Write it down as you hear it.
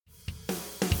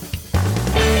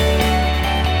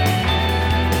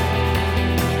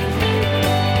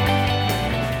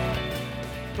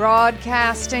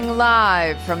Broadcasting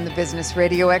live from the Business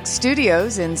RadioX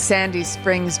studios in Sandy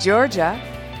Springs, Georgia,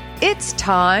 it's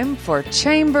time for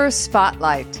Chamber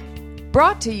Spotlight,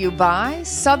 brought to you by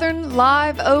Southern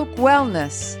Live Oak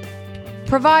Wellness,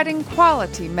 providing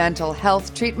quality mental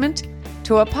health treatment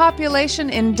to a population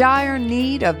in dire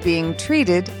need of being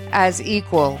treated as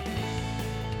equal.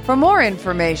 For more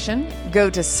information, go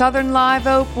to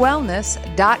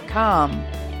southernliveoakwellness.com.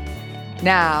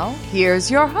 Now, here's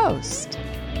your host.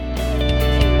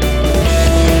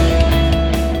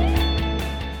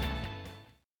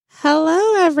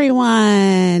 Hello,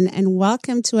 everyone, and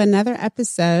welcome to another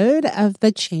episode of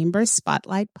the Chamber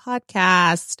Spotlight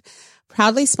podcast,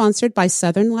 proudly sponsored by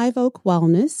Southern Live Oak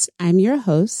Wellness. I'm your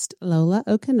host, Lola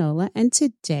Okunola, and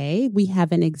today we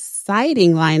have an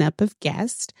exciting lineup of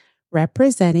guests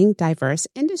representing diverse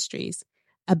industries.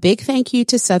 A big thank you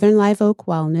to Southern Live Oak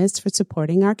Wellness for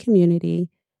supporting our community.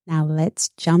 Now let's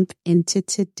jump into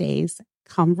today's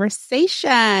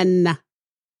conversation.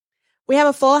 We have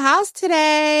a full house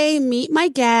today. Meet my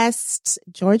guests,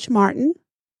 George Martin,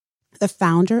 the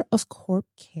founder of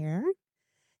CorpCare,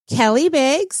 Kelly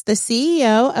Biggs, the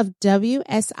CEO of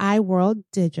WSI World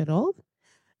Digital,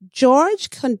 George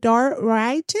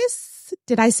Coundouriotis,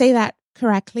 did I say that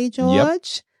correctly,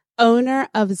 George? Yep. Owner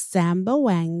of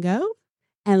Zambawango,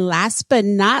 and last but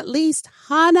not least,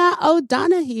 Hannah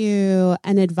O'Donoghue,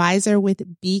 an advisor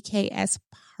with BKS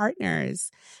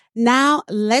Partners. Now,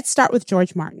 let's start with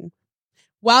George Martin.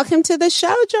 Welcome to the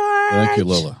show, George. Thank you,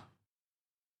 Lola.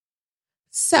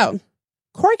 So,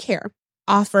 CorpCare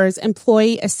offers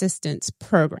employee assistance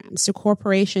programs to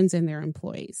corporations and their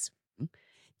employees.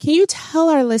 Can you tell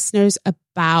our listeners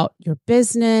about your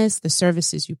business, the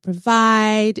services you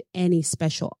provide, any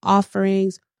special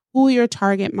offerings, who your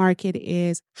target market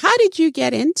is? How did you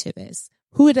get into this?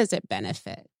 Who does it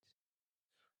benefit?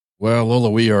 Well, Lola,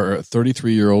 we are a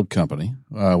 33-year-old company.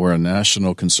 We're a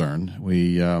national concern.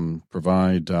 We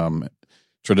provide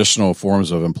traditional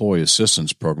forms of employee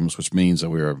assistance programs, which means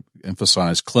that we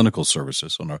emphasize clinical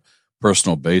services on a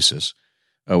personal basis.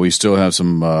 We still have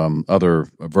some other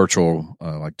virtual,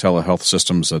 like telehealth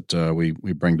systems that we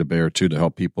bring to bear too to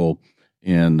help people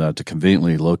to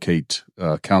conveniently locate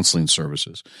counseling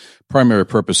services. Primary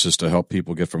purpose is to help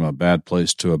people get from a bad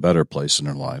place to a better place in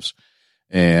their lives.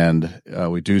 And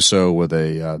we do so with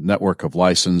a network of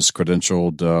licensed,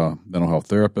 credentialed mental health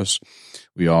therapists.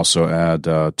 We also add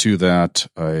to that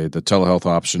the telehealth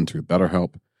option through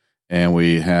BetterHelp. And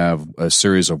we have a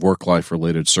series of work-life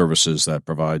related services that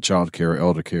provide child care,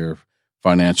 elder care,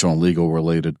 financial and legal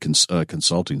related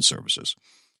consulting services.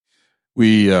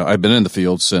 I've been in the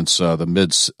field since the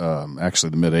mid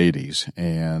 80s,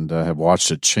 and have watched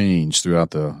it change through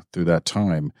that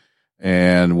time.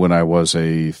 And when I was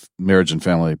a marriage and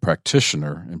family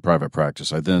practitioner in private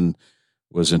practice, I then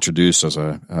was introduced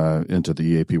into the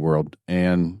EAP world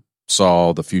and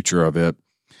saw the future of it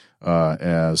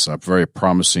as very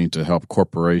promising to help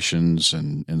corporations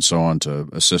and so on to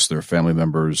assist their family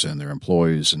members and their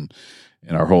employees. And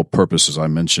our whole purpose, as I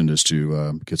mentioned, is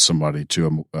to get somebody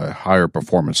to a higher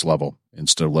performance level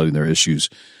instead of letting their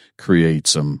issues create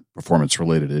some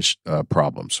performance-related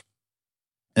problems.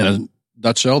 And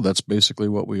nutshell, that's basically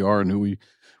what we are and who we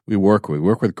work with. We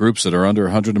work with groups that are under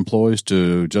 100 employees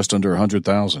to just under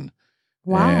 100,000.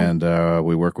 Wow. And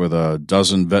we work with a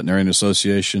dozen veterinarian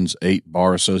associations, 8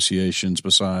 bar associations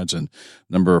besides, and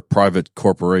a number of private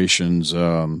corporations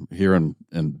here and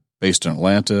based in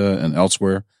Atlanta and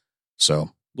elsewhere. So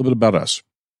a little bit about us.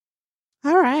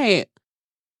 All right.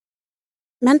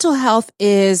 Mental health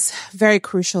is very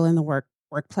crucial in the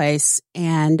workplace,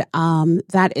 and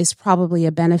that is probably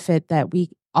a benefit that we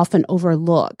often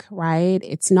overlook, right?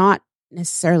 It's not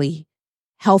necessarily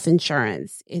health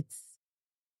insurance. It's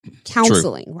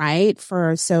counseling, True. Right?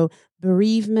 So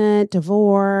bereavement,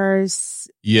 divorce.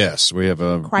 Yes, we have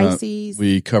crises.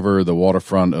 We cover the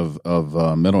waterfront of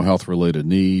mental health related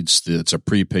needs. It's a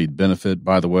prepaid benefit,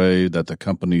 by the way, that the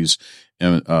companies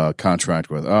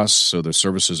contract with us, so the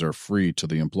services are free to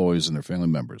the employees and their family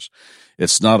members.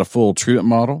 It's not a full treatment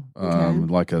model,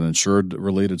 like an insured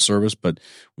related service, but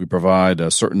we provide a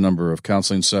certain number of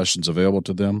counseling sessions available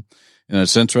to them. And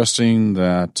it's interesting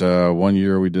that one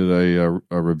year we did a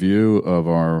review of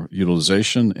our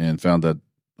utilization and found that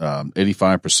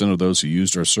 85% of those who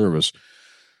used our service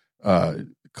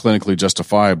clinically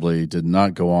justifiably did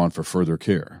not go on for further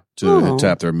care to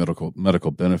tap their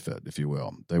medical benefit, if you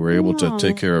will. They were able to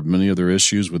take care of many of their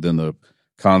issues within the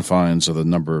confines of the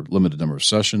limited number of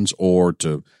sessions, or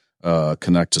to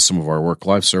connect to some of our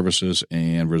work-life services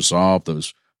and resolve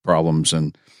those problems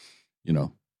and,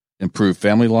 improve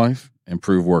family life,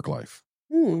 improve work life.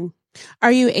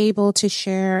 Are you able to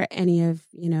share any of,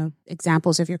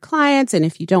 examples of your clients? And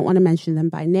if you don't want to mention them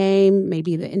by name,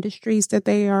 maybe the industries that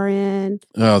they are in?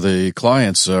 The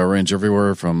clients range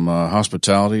everywhere from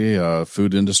hospitality,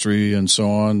 food industry, and so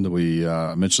on. We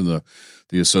mentioned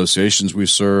the associations we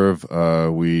serve.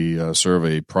 We serve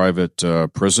a private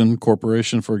prison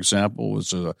corporation, for example,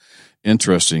 which is an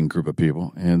interesting group of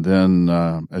people. And then,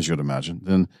 as you'd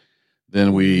imagine,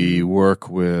 then we work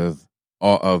with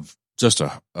just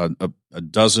a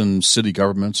dozen city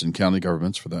governments and county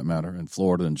governments, for that matter, in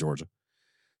Florida and Georgia.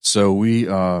 So we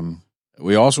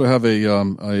also have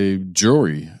a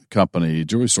jewelry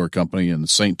store company in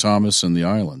St. Thomas and the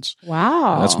Islands.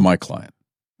 Wow. That's my client.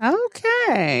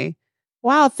 Okay.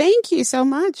 Wow. Thank you so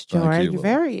much, George. Thank you,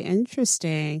 very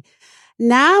interesting.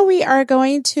 Now we are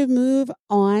going to move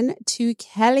on to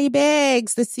Kelly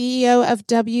Biggs, the CEO of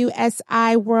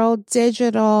WSI World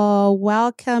Digital.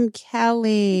 Welcome,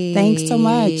 Kelly. Thanks so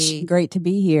much. Great to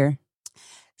be here.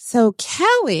 So,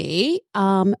 Kelly,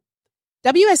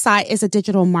 WSI is a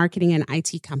digital marketing and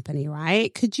IT company,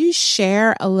 right? Could you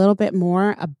share a little bit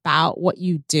more about what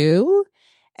you do?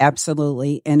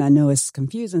 Absolutely. And I know it's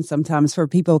confusing sometimes for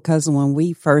people because when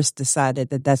we first decided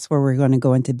that that's where we're going to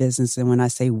go into business, and when I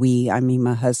say we, I mean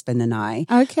my husband and I,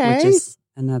 okay, which is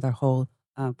another whole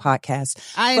podcast.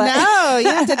 I know. You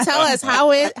have to tell us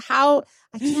how.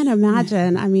 I can't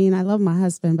imagine. I mean, I love my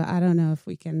husband, but I don't know if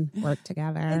we can work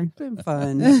together. It's been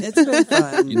fun. It's been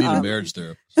fun. You need a marriage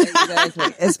therapist.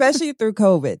 Exactly. Especially through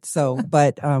COVID. So,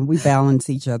 but we balance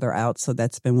each other out. So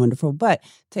that's been wonderful. But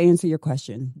to answer your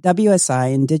question,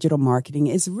 WSI and digital marketing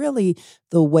is really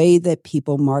the way that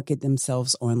people market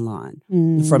themselves online.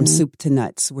 From soup to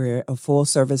nuts. We're a full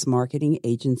service marketing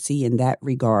agency in that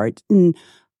regard. And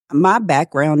my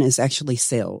background is actually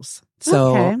sales.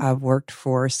 So I've worked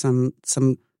for some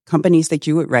companies that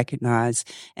you would recognize.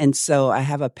 And so I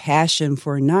have a passion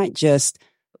for not just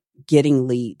getting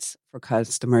leads for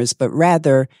customers, but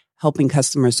rather helping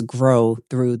customers grow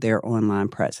through their online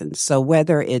presence. So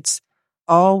whether it's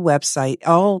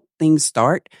all things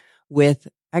start with,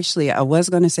 actually, I was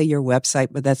going to say your website,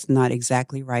 but that's not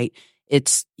exactly right.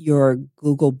 It's your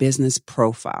Google business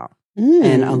profile.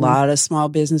 And a lot of small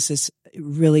businesses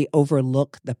really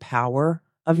overlook the power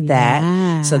of that.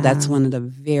 Yeah. So that's one of the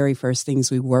very first things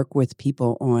we work with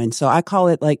people on. So I call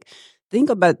it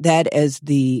think about that as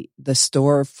the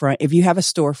storefront. If you have a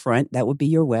storefront, that would be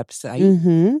your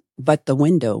website. But the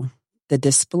window, the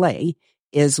display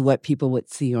is what people would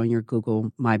see on your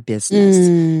Google My Business.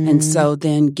 And so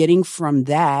then getting from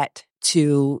that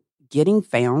to getting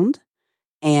found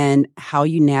and how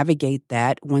you navigate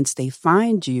that once they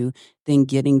find you, then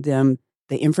getting them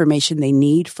the information they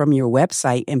need from your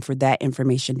website and for that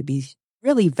information to be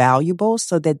really valuable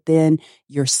so that then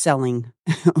you're selling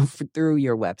through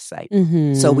your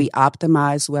website. So we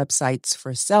optimize websites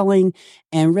for selling,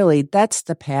 and really that's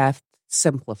the path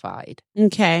simplified.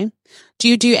 Okay. Do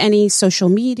you do any social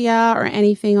media or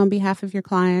anything on behalf of your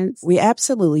clients? We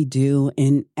absolutely do.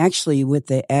 And actually with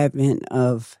the advent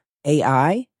of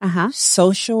AI,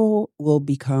 social will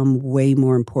become way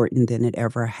more important than it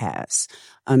ever has.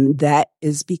 That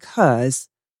is because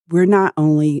we're not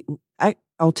only,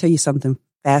 I'll tell you something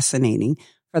fascinating.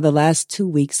 For the last 2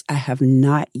 weeks, I have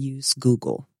not used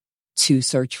Google to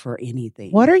search for anything.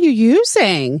 What are you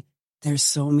using? There's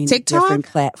so many TikTok? different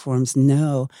platforms.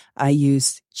 No, I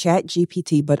use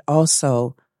ChatGPT, but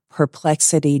also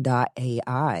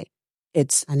Perplexity.ai.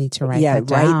 I need to write that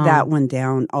down. Write that one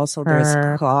down. Also,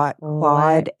 there's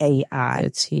Claude AI,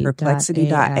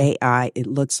 Perplexity.ai. It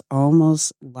looks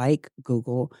almost like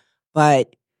Google,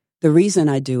 but the reason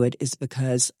I do it is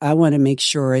because I want to make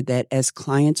sure that as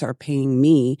clients are paying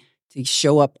me to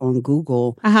show up on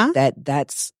Google,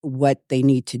 that's what they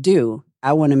need to do.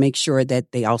 I want to make sure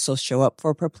that they also show up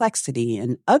for Perplexity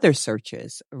and other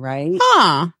searches, right?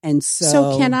 And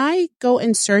so can I go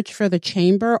and search for the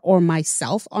chamber or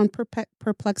myself on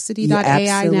Perplexity.ai now? You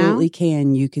absolutely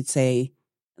can. You could say,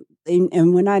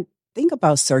 and when I think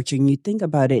about searching, you think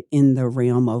about it in the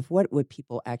realm of what would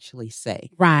people actually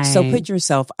say. Right. So put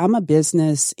yourself, I'm a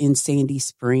business in Sandy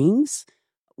Springs.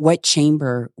 What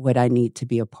chamber would I need to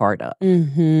be a part of?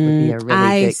 Would be a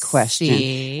really good question.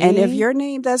 And if your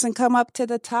name doesn't come up to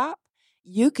the top,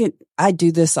 I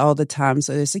do this all the time,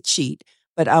 so it's a cheat,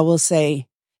 but I will say,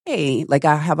 hey, like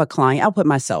I have a client, I'll put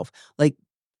myself, like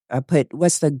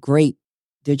what's the great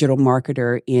digital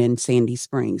marketer in Sandy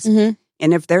Springs? And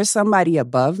if there's somebody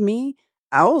above me,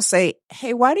 I will say,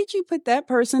 hey, why did you put that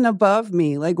person above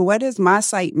me? Like, what is my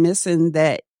site missing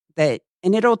that,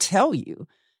 and it'll tell you.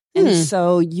 And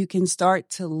so you can start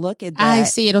to look at that. I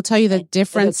see. It'll tell you the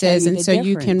differences. And so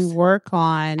you can work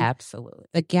on absolutely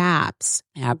the gaps.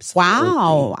 Absolutely.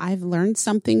 Wow. I've learned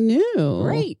something new.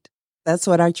 Great. That's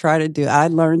what I try to do. I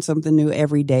learn something new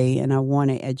every day, and I want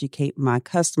to educate my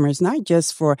customers, not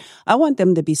just I want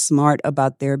them to be smart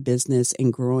about their business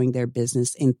and growing their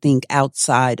business and think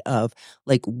outside of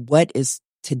like what is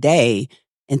today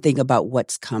and think about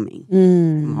what's coming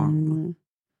tomorrow.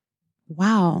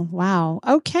 Wow.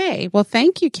 Okay. Well,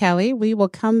 thank you, Kelly. We will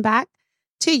come back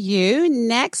to you.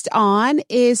 Next on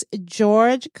is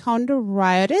George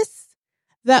Coundouriotis,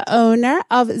 the owner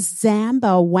of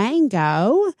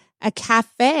Zambawango, a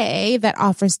cafe that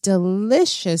offers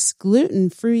delicious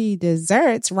gluten-free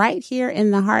desserts right here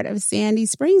in the heart of Sandy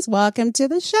Springs. Welcome to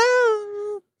the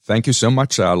show. Thank you so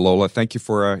much, Lola. Thank you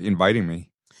for inviting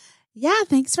me. Yeah,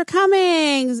 thanks for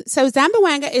coming. So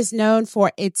Zambawango is known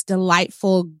for its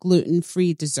delightful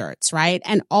gluten-free desserts, right?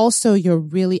 And also your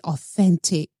really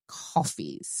authentic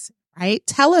coffees, right?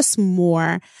 Tell us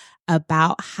more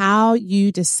about how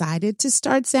you decided to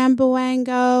start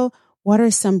Zambawango. What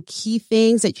are some key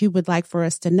things that you would like for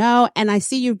us to know? And I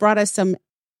see you brought us some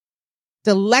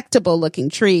delectable looking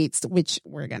treats, which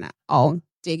we're going to all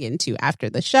dig into after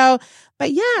the show.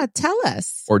 But yeah, tell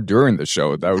us. Or during the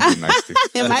show. That would be nice.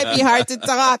 It might be hard to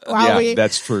talk while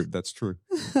that's true. That's true.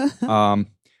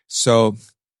 So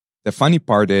the funny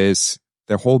part is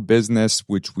the whole business,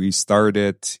 which we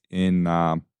started in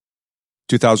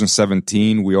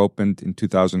 2017, we opened in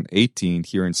 2018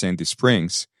 here in Sandy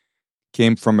Springs,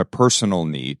 came from a personal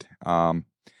need. I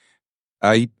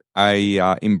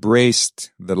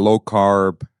embraced the low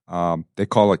carb. They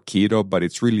call it keto, but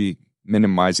it's really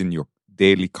minimizing your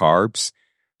daily carbs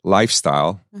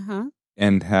lifestyle.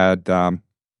 And had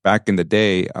back in the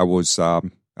day, I was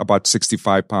about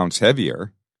 65 pounds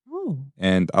heavier,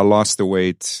 and I lost the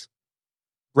weight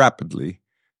rapidly,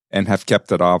 and have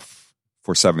kept it off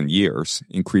for 7 years.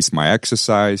 Increased my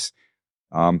exercise.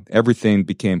 Everything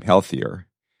became healthier.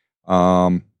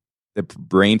 The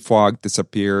brain fog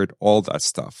disappeared, all that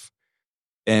stuff.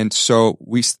 And so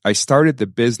I started the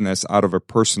business out of a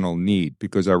personal need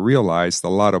because I realized a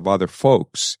lot of other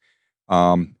folks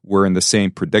were in the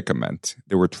same predicament.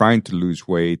 They were trying to lose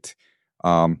weight.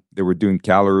 They were doing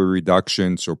calorie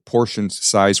reductions or portion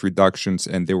size reductions,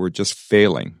 and they were just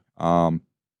failing.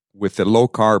 With the low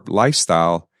carb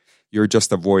lifestyle, you're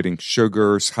just avoiding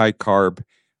sugars, high carb,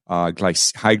 high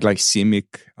glycemic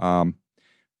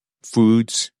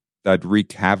foods that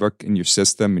wreak havoc in your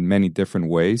system in many different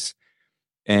ways.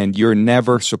 And you're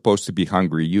never supposed to be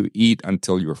hungry. You eat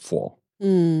until you're full.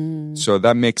 So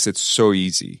that makes it so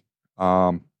easy.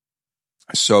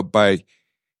 So by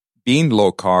being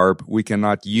low carb, we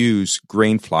cannot use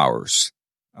grain flours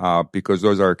because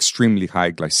those are extremely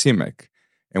high glycemic.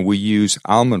 And we use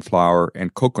almond flour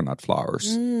and coconut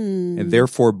flours. And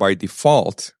therefore, by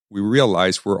default, we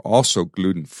realize we're also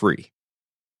gluten-free.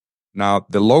 Now,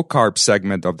 the low-carb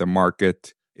segment of the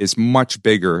market is much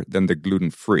bigger than the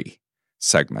gluten-free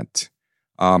segment.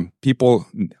 People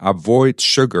avoid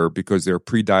sugar because they're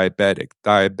pre-diabetic,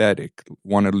 diabetic,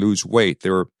 want to lose weight.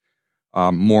 They're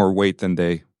more weight than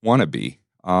they want to be.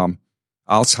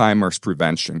 Alzheimer's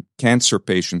prevention. Cancer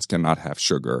patients cannot have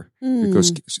sugar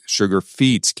because sugar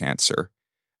feeds cancer.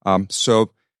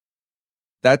 So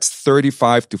that's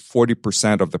 35 to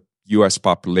 40% of the U.S.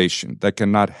 population that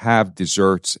cannot have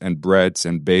desserts and breads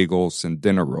and bagels and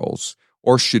dinner rolls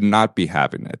or should not be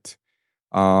having it.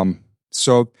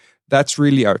 So that's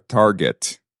really our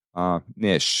target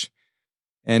niche.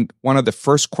 And one of the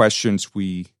first questions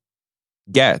we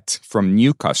get from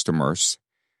new customers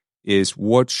is,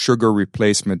 what sugar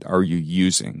replacement are you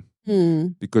using?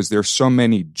 Because there's so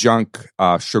many junk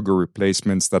sugar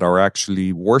replacements that are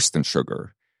actually worse than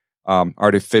sugar,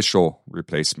 artificial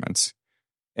replacements.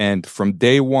 And from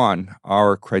day one,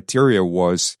 our criteria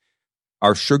was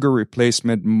our sugar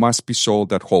replacement must be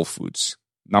sold at Whole Foods.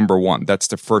 Number one, that's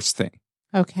the first thing.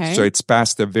 Okay. So it's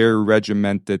passed a very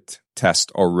regimented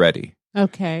test already.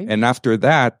 Okay. And after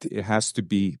that, it has to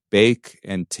be bake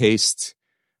and taste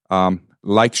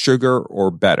like sugar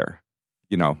or better,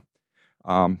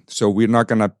 So we're not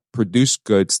going to produce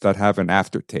goods that have an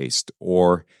aftertaste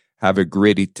or have a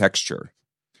gritty texture.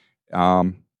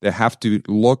 They have to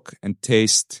look and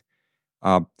taste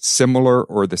similar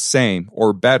or the same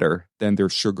or better than their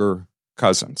sugar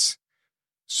cousins.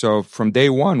 So from day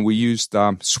one, we used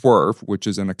Swerve, which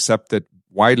is an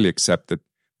widely accepted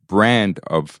brand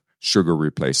of sugar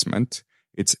replacement.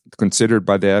 It's considered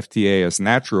by the FDA as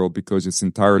natural because it's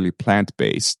entirely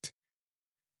plant-based.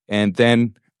 And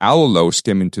then allulose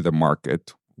came into the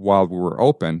market while we were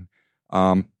open.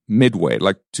 midway,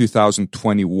 like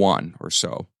 2021 or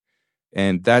so.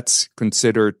 And that's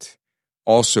considered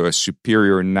also a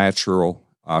superior natural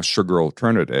sugar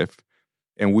alternative.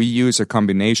 And we use a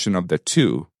combination of the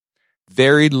two.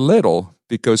 Very little,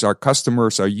 because our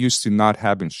customers are used to not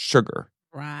having sugar.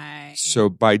 Right. So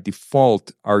by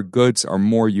default, our goods are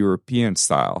more European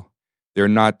style. They're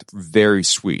not very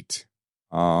sweet.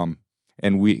 And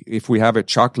if we have a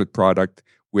chocolate product,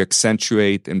 we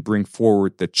accentuate and bring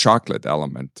forward the chocolate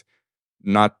element,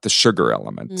 not the sugar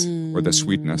element or the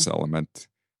sweetness element.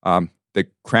 The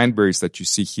cranberries that you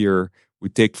see here, we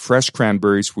take fresh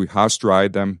cranberries, we house dry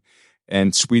them,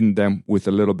 and sweeten them with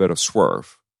a little bit of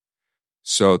swerve.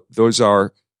 So those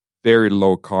are very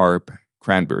low carb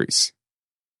cranberries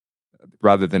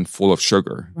rather than full of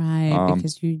sugar. Right,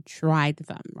 because you dried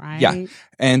them, right? Yeah,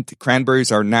 and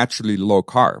cranberries are naturally low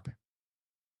carb.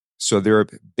 So there are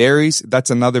berries. That's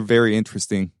another very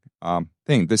interesting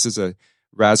thing. This is a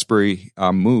raspberry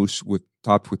mousse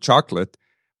topped with chocolate.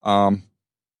 The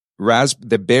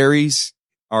berries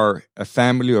are a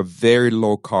family of very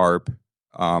low carb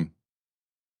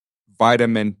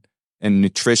vitamin and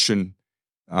nutrition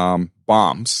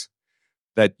bombs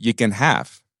that you can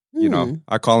have. You know,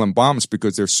 I call them bombs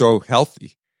because they're so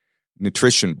healthy,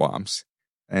 nutrition bombs,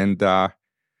 and they're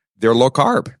low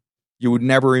carb. You would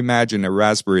never imagine a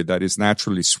raspberry that is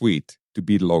naturally sweet to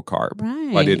be low carb,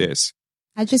 right? But it is.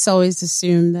 I just always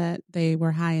assumed that they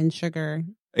were high in sugar.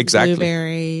 Exactly.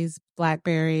 Blueberries,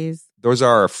 blackberries. Those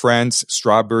are our friends,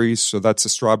 strawberries. So that's a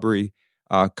strawberry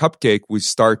cupcake. We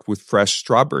start with fresh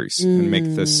strawberries and make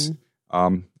this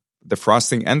the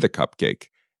frosting and the cupcake.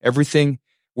 Everything.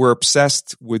 We're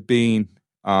obsessed with being.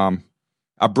 I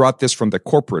brought this from the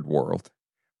corporate world,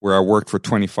 where I worked for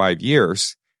 25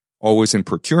 years, always in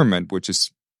procurement, which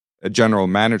is a general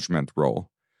management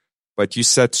role. But you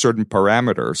set certain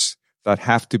parameters that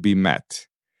have to be met.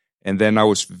 And then I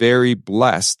was very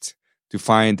blessed to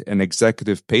find an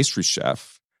executive pastry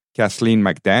chef, Kathleen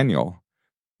McDaniel,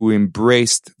 who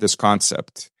embraced this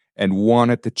concept and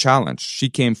wanted the challenge. She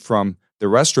came from the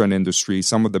restaurant industry,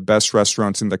 some of the best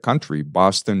restaurants in the country,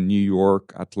 Boston, New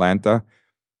York, Atlanta,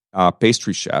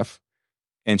 pastry chef.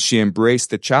 And she embraced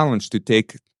the challenge to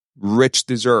take rich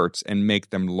desserts and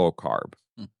make them low carb.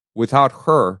 Without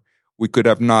her, we could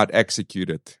have not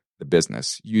executed the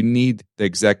business. You need the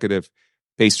executive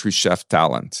pastry chef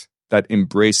talent that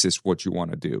embraces what you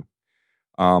want to do.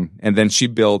 And then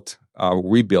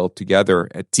we built together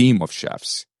a team of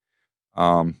chefs.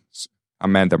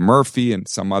 Amanda Murphy and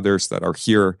some others that are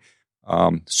here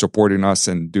supporting us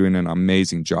and doing an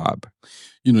amazing job.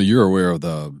 You know, you're aware of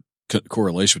the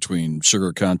correlation between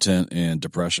sugar content and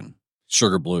depression,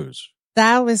 sugar blues.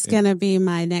 That was going to be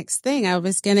my next thing. I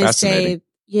was going to say,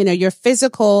 you know, your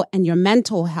physical and your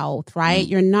mental health, right?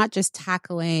 You're not just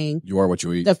tackling. You are what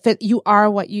you eat. You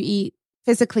are what you eat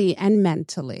physically and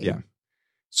mentally. Yeah.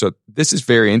 So this is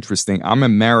very interesting. I'm a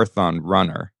marathon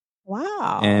runner.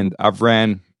 Wow. And I've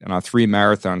ran 3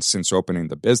 marathons since opening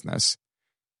the business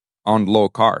on low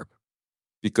carb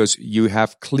because you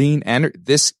have clean energy.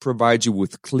 This provides you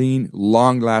with clean,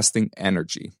 long-lasting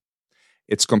energy.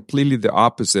 It's completely the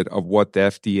opposite of what the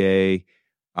FDA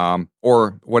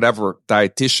or whatever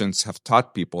dietitians have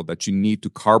taught people that you need to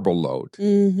carbo load.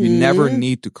 You never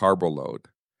need to carbo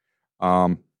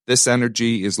load. This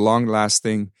energy is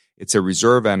long-lasting. It's a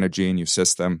reserve energy in your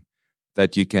system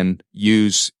that you can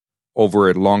use over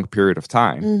a long period of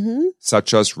time,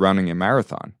 such as running a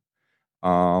marathon.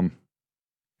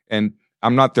 And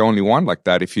I'm not the only one like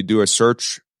that. If you do a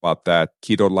search about that,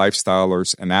 keto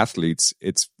lifestylers and athletes,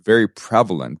 it's very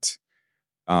prevalent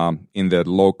in the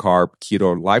low-carb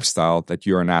keto lifestyle that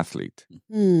you're an athlete.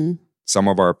 Some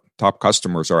of our top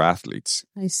customers are athletes.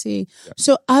 I see. Yeah.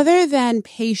 So other than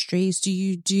pastries, do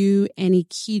you do any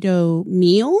keto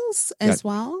meals as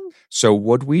well? So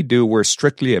what we do, we're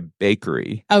strictly a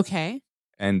bakery. Okay.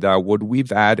 And what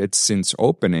we've added since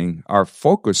opening, our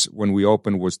focus when we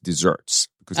opened was desserts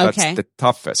because that's the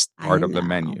toughest part of the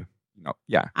menu.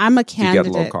 Yeah. I'm a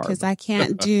candidate because I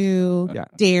can't do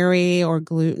dairy or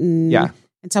gluten. Yeah.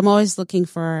 And so I'm always looking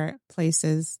for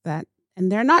places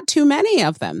and there are not too many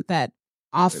of them that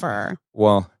offer.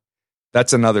 Well,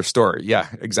 that's another story. Yeah,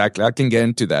 exactly. I can get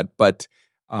into that. But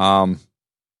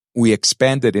we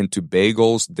expanded into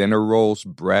bagels, dinner rolls,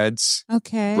 breads,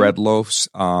 bread loaves.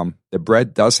 The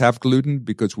bread does have gluten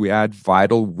because we add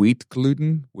vital wheat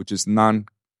gluten, which is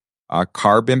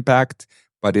non-carb impact,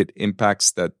 but it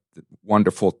impacts the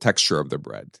wonderful texture of the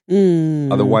bread.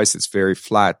 Otherwise, it's very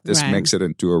flat. This makes it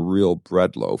into a real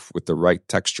bread loaf with the right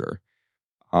texture.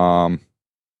 But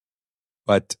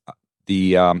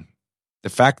the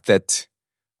fact that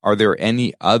are there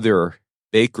any other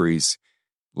bakeries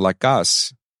like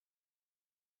us,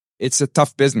 it's a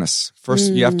tough business.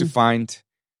 First, you have to find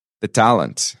the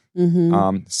talent.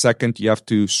 Second, you have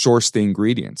to source the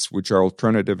ingredients, which are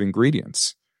alternative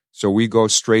ingredients. So we go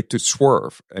straight to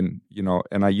Swerve, and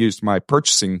I used my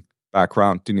purchasing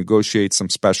background to negotiate some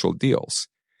special deals,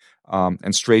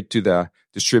 and straight to the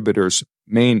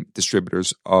main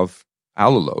distributors of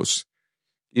allulose.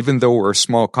 Even though we're a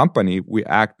small company, we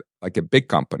act like a big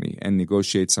company and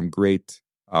negotiate some great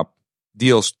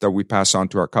deals that we pass on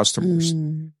to our customers.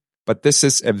 But this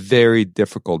is a very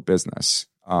difficult business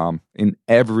in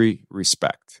every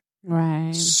respect.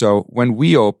 Right. So when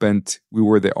we opened, we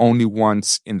were the only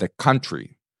ones in the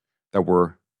country that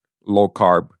were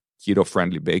low-carb,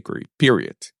 keto-friendly bakery,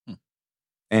 period.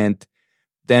 And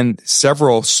then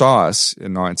several saw us,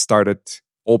 and started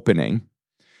opening.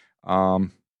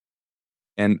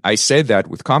 And I say that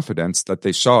with confidence that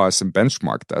they saw us and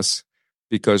benchmarked us,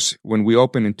 because when we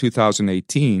opened in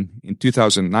 2018, in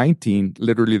 2019,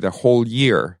 literally the whole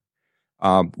year,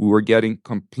 we were getting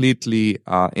completely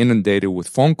inundated with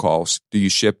phone calls. Do you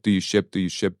ship? Do you ship? Do you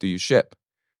ship? Do you ship?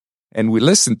 And we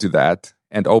listened to that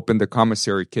and opened the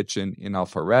commissary kitchen in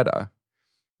Alpharetta,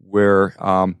 where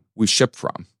we ship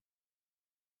from.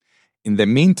 In the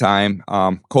meantime,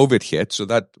 COVID hit. So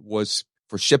that was,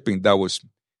 for shipping, that was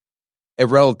a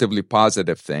relatively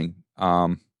positive thing.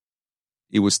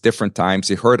 It was different times.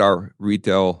 It hurt our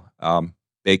retail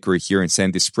bakery here in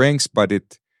Sandy Springs, but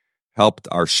it helped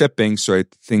our shipping, so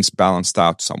things balanced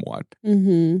out somewhat.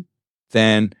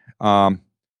 Then other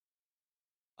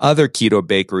keto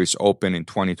bakeries opened in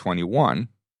 2021,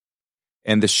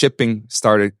 and the shipping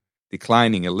started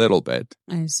declining a little bit.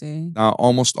 I see. Now,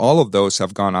 almost all of those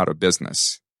have gone out of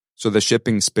business. So the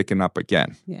shipping's picking up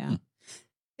again. Yeah.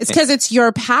 It's because it's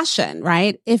your passion,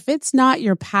 right? If it's not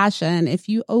your passion, if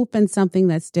you open something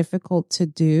that's difficult to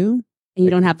do and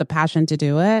you don't have the passion to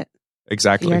do it,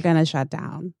 exactly, you're going to shut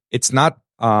down. It's not,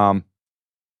 our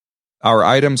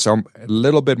items are a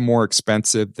little bit more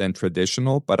expensive than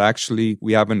traditional, but actually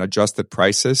we haven't adjusted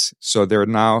prices. So they're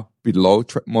now below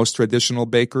most traditional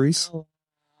bakeries.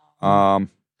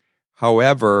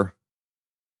 However,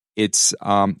 it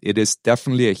is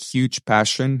definitely a huge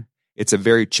passion. It's a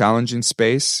very challenging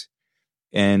space.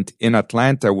 And in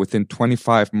Atlanta, within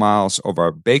 25 miles of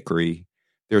our bakery,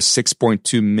 there's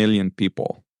 6.2 million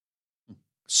people.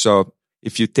 So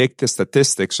if you take the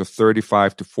statistics of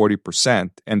 35 to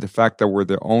 40%, and the fact that we're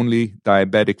the only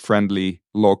diabetic-friendly,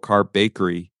 low-carb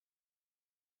bakery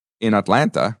in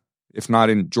Atlanta, if not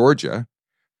in Georgia,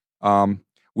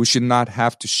 we should not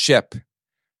have to ship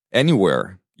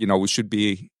anywhere. We should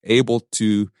be able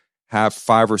to have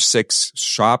 5 or 6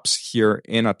 shops here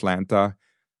in Atlanta,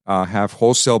 have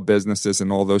wholesale businesses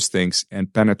and all those things,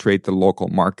 and penetrate the local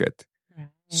market. Right.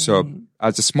 So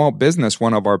as a small business,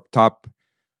 one of our top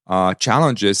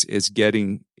challenges is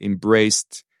getting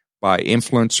embraced by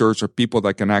influencers or people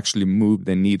that can actually move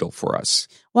the needle for us.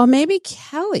 Well, maybe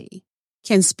Kelly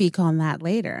can speak on that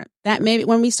later. That maybe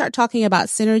when we start talking about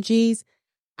synergies,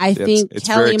 I think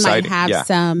Kelly might have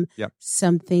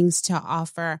some things to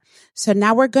offer. So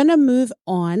now we're going to move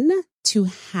on to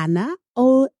Hannah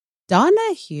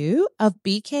O'Donoghue of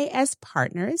BKS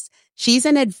Partners. She's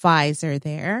an advisor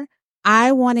there.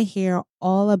 I want to hear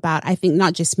all about, I think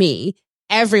not just me,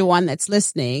 everyone that's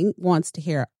listening wants to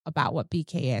hear about what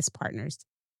BKS Partners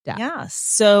does. Yeah.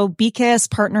 So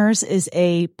BKS Partners is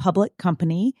a public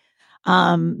company.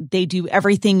 They do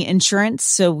everything insurance.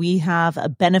 So we have a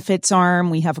benefits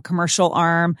arm, we have a commercial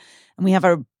arm, and we have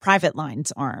a private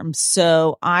lines arm.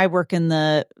 So I work in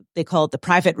they call it the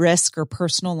private risk or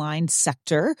personal lines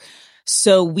sector.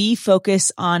 So we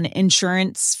focus on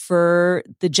insurance for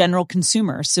the general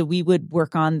consumer. So we would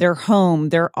work on their home,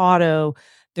 their auto,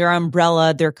 their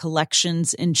umbrella, their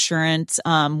collections insurance.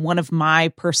 One of my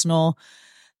personal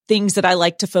things that I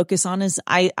like to focus on is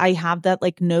I have that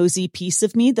like nosy piece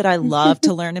of me that I love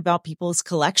to learn about people's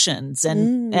collections.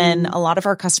 And a lot of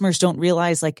our customers don't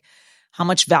realize like how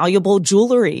much valuable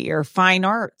jewelry or fine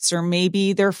arts, or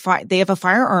maybe they have a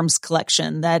firearms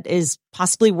collection that is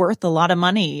possibly worth a lot of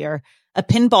money, or a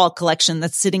pinball collection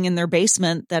that's sitting in their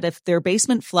basement that if their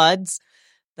basement floods,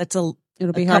 that's it'll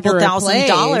be a couple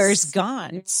 $1,000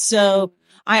 gone. So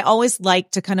I always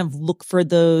like to kind of look for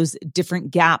those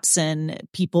different gaps in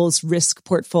people's risk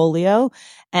portfolio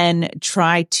and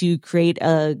try to create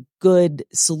a good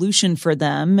solution for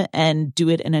them and do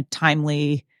it in a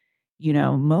timely,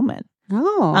 moment.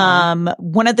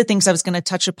 One of the things I was going to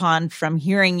touch upon from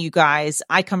hearing you guys,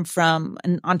 I come from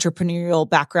an entrepreneurial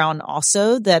background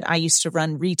also, that I used to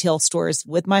run retail stores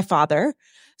with my father.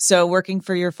 So working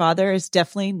for your father is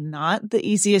definitely not the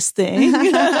easiest thing,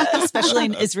 especially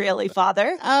an Israeli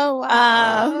father. Oh,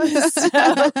 wow.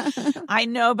 So I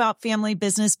know about family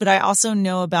business, but I also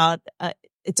know about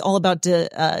it's all about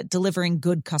delivering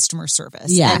good customer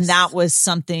service. Yes. And that was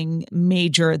something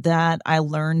major that I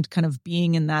learned kind of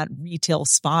being in that retail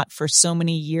spot for so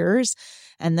many years.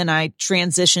 And then I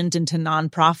transitioned into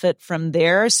nonprofit from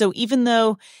there. So even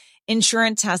though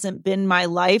insurance hasn't been my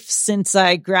life since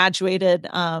I graduated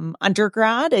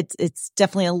undergrad, it's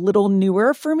definitely a little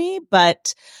newer for me.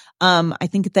 But I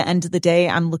think at the end of the day,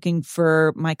 I'm looking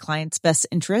for my client's best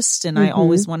interest. And I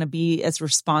always want to be as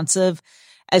responsive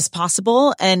as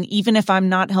possible. And even if I'm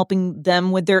not helping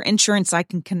them with their insurance, I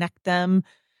can connect them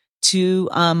to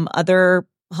other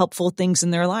helpful things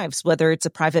in their lives, whether it's a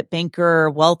private banker,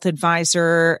 a wealth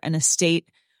advisor, an estate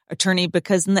attorney,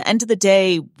 because in the end of the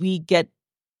day, we get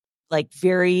like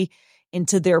very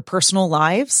into their personal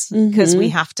lives because we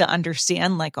have to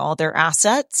understand like all their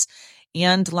assets.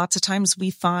 And lots of times we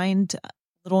find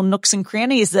little nooks and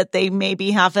crannies that they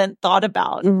maybe haven't thought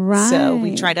about. Right. So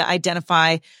we try to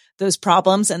identify those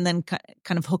problems and then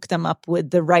kind of hook them up with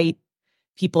the right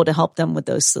people to help them with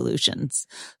those solutions.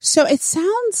 So it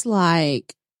sounds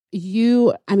like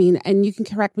and you can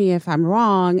correct me if I'm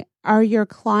wrong, are your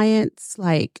clients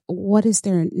like, what is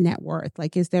their net worth?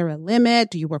 Like, is there a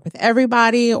limit? Do you work with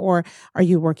everybody, or are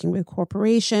you working with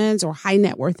corporations or high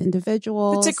net worth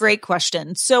individuals? That's a great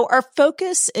question. So our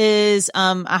focus is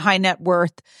a high net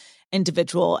worth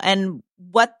individual. And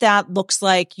what that looks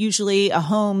like, usually a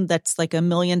home that's like $1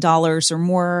 million or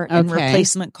more in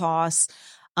replacement costs.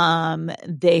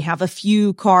 They have a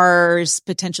few cars,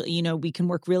 potentially, we can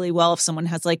work really well if someone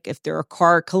has if they're a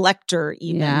car collector,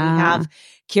 even we have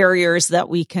carriers that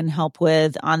we can help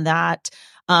with on that.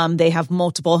 They have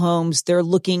multiple homes. They're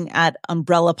looking at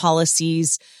umbrella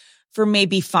policies for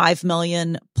maybe 5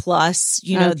 million plus,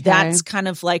 that's kind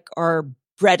of like our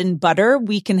bread and butter.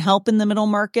 We can help in the middle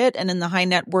market and in the high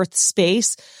net worth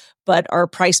space. But our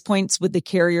price points with the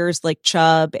carriers like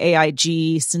Chubb,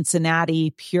 AIG, Cincinnati,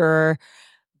 Pure,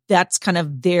 that's kind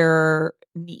of their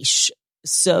niche.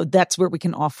 So that's where we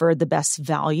can offer the best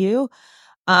value.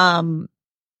 One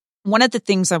of the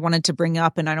things I wanted to bring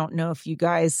up, and I don't know if you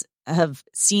guys have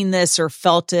seen this or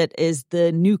felt it, is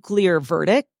the nuclear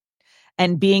verdict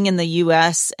and being in the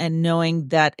U.S. and knowing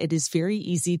that it is very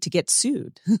easy to get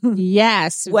sued.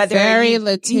 Yes. Whether very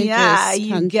litigious you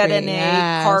country. get in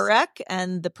a car wreck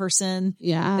and the person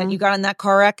that you got in that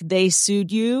car wreck, they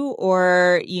sued you,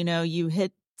 or, you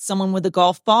hit someone with a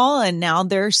golf ball and now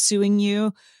they're suing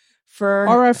you for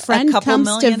or a friend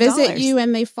comes to visit $1 million. You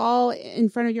and they fall in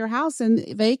front of your house and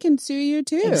they can sue you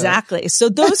too. Exactly. So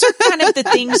those are kind of the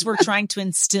things we're trying to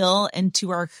instill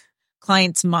into our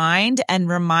client's mind and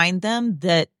remind them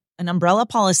that an umbrella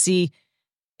policy,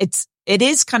 it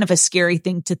is kind of a scary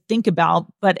thing to think about,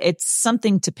 but it's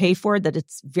something to pay for, that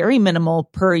it's very minimal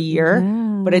per year,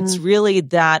 but it's really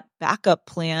that backup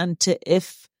plan to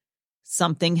if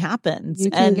something happens.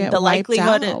 And the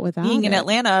likelihood of being in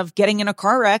Atlanta of getting in a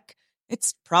car wreck,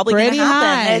 it's probably going to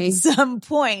happen at some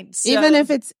point. So, even if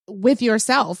it's with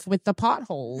yourself, with the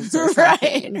potholes. Or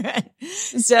right.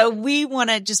 So we want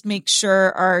to just make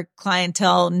sure our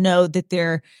clientele know that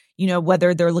they're,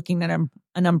 whether they're looking at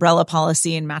an umbrella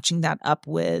policy and matching that up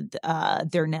with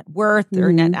their net worth,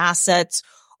 their net assets,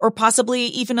 or possibly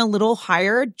even a little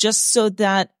higher, just so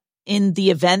that in the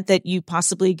event that you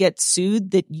possibly get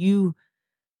sued, that you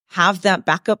have that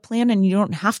backup plan and you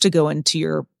don't have to go into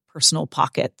your personal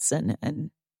pockets and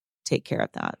take care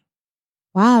of that.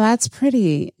 Wow, that's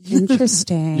pretty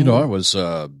interesting. I was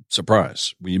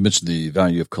surprised when you mentioned the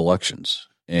value of collections.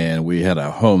 And we had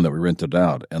a home that we rented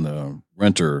out, and the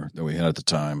renter that we had at the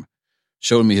time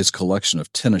showed me his collection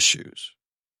of tennis shoes.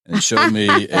 And he showed me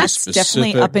That's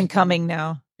definitely up and coming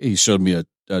now. He showed me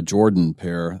a Jordan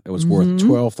pair that was worth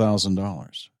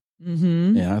 $12,000.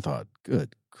 And I thought,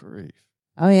 good grief.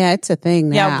 Oh, yeah, it's a thing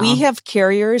now. Yeah, we have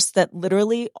carriers that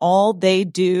literally all they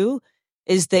do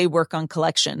is they work on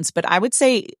collections. But I would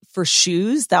say for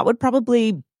shoes, that would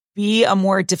probably be a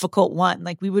more difficult one.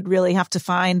 Like we would really have to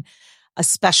find a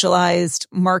specialized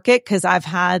market, because I've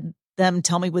had them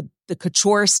tell me with the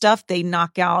couture stuff, they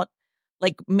knock out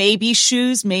like maybe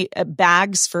shoes,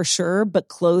 bags for sure, but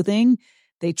clothing,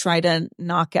 they try to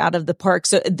knock out of the park.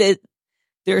 So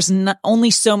there's only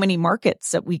so many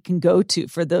markets that we can go to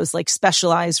for those like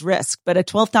specialized risk. But a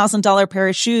 $12,000 pair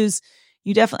of shoes,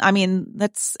 you definitely,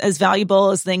 that's as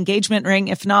valuable as the engagement ring,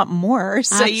 if not more.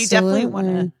 So you definitely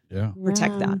want to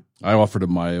protect that. I offered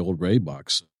him my old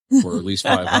Reeboks for at least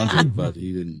 $500, but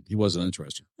he wasn't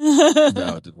interested.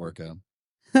 No, it didn't work out.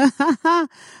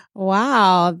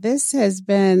 Wow, this has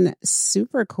been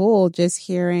super cool just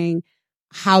hearing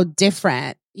how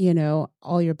different,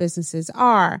 all your businesses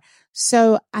are.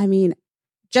 So, I mean,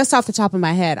 just off the top of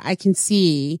my head, I can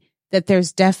see that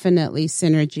there's definitely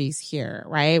synergies here,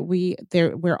 right?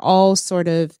 We're all sort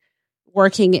of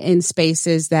working in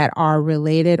spaces that are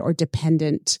related or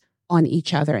dependent on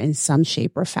each other in some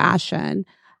shape or fashion.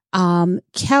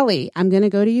 Kelly, I'm going to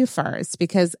go to you first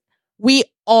because we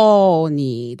all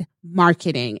need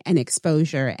marketing and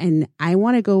exposure. And I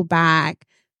want to go back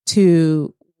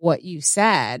to what you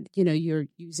said. You're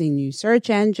using new search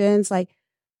engines. Like,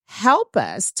 help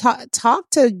us talk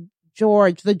to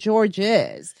George. The George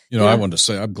is. I wanted to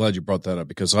say, I'm glad you brought that up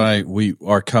because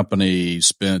our company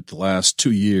spent the last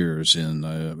 2 years in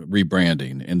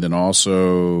rebranding and then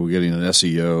also getting an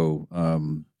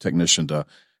SEO technician to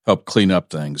help clean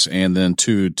up things, and then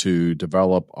to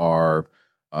develop our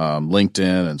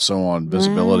LinkedIn and so on,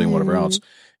 visibility and whatever else.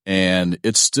 And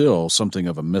it's still something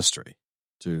of a mystery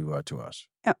to us.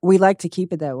 We like to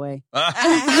keep it that way.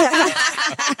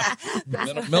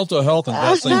 Mental health and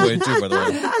that same way too, by the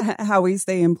way. How we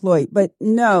stay employed. But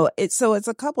no, it's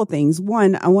a couple things.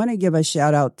 One, I want to give a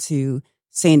shout out to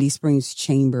Sandy Springs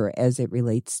Chamber as it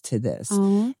relates to this.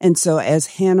 Mm-hmm. And so as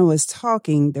Hannah was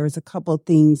talking, there's a couple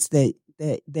things that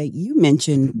you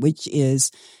mentioned, which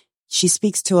is she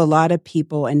speaks to a lot of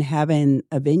people, and having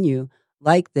a venue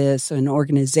like this, an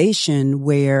organization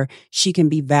where she can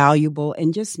be valuable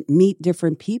and just meet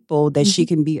different people that she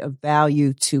can be of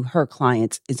value to her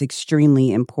clients is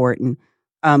extremely important.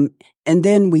 And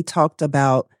then we talked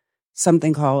about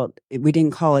something called, we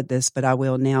didn't call it this, but I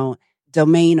will now,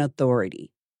 domain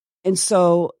authority. And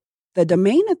so the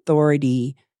domain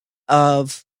authority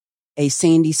of a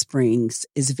Sandy Springs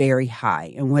is very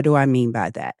high. And what do I mean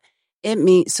by that? It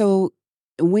means, so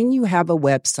when you have a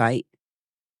website,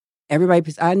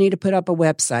 everybody, I need to put up a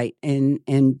website.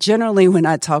 And generally when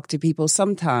I talk to people,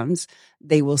 sometimes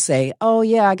they will say, oh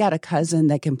yeah, I got a cousin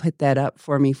that can put that up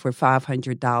for me for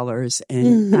 $500.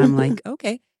 And I'm like,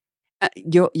 okay,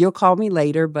 you'll call me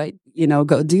later, but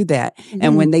go do that. Mm-hmm.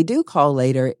 And when they do call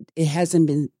later, it hasn't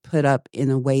been put up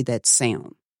in a way that's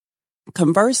sound.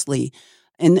 Conversely,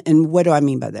 and what do I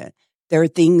mean by that? There are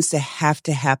things that have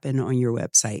to happen on your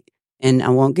website. And I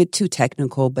won't get too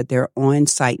technical, but they're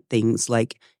on-site things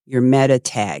like your meta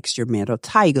tags, your meta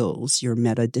titles, your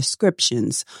meta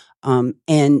descriptions.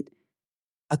 And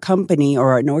a company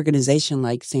or an organization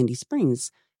like Sandy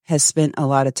Springs has spent a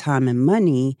lot of time and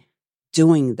money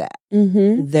doing that.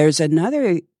 Mm-hmm. There's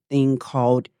another thing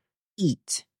called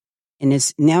EAT, and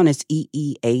it's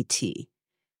EEAT.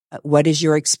 What is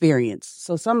your experience?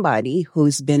 So somebody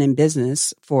who's been in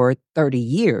business for 30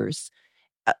 years,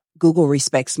 Google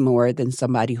respects more than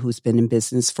somebody who's been in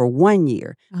business for 1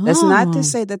 year. Oh. That's not to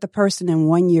say that the person in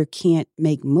 1 year can't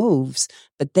make moves,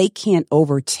 but they can't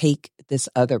overtake this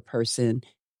other person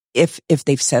if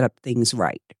they've set up things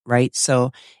right?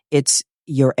 So it's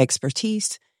your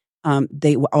expertise.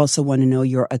 They also want to know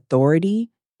your authority,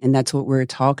 and that's what we're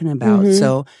talking about. Mm-hmm.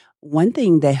 So one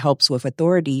thing that helps with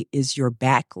authority is your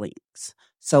backlinks.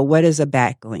 So what is a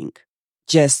backlink?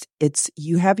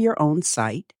 You have your own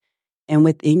site. And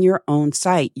within your own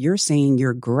site, you're saying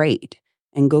you're great.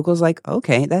 And Google's like,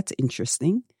 okay, that's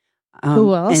interesting.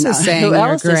 Who else is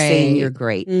saying you're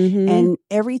great? Mm-hmm. And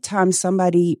every time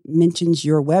somebody mentions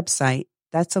your website,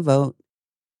 that's a vote.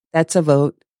 That's a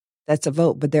vote. That's a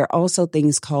vote. But there are also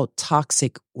things called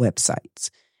toxic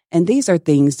websites. And these are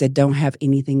things that don't have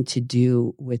anything to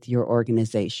do with your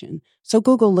organization. So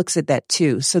Google looks at that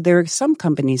too. So there are some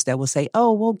companies that will say,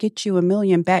 oh, we'll get you 1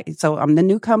 million back. So I'm the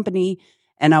new company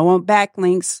and I want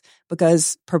backlinks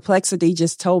because Perplexity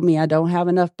just told me I don't have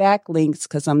enough backlinks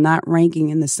because I'm not ranking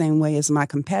in the same way as my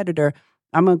competitor.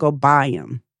 I'm going to go buy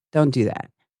them. Don't do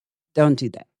that. Don't do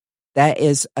that. That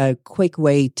is a quick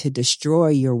way to destroy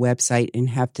your website and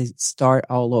have to start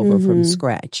all over from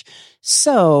scratch.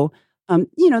 So,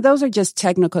 those are just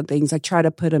technical things. I try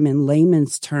to put them in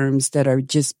layman's terms that are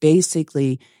just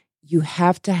basically, you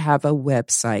have to have a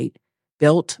website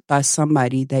built by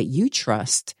somebody that you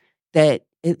trust, that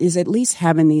is at least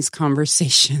having these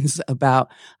conversations about,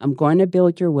 I'm going to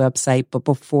build your website, but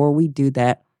before we do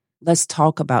that, let's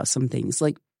talk about some things.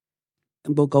 Like,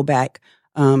 we'll go back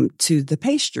to the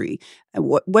pastry.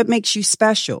 What makes you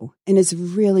special? And it's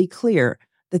really clear.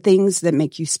 The things that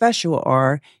make you special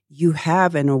are you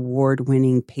have an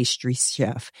award-winning pastry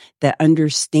chef that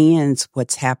understands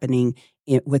what's happening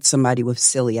with somebody with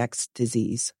celiac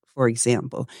disease, for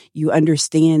example. You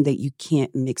understand that you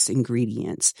can't mix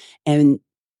ingredients. And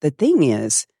the thing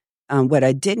is, what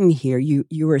I didn't hear, you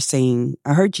were saying,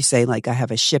 I heard you say, like, I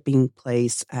have a shipping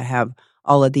place, I have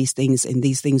all of these things, and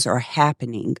these things are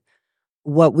happening.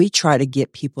 What we try to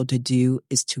get people to do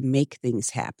is to make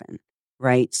things happen,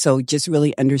 right? So just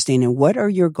really understanding what are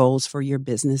your goals for your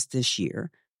business this year,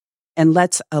 and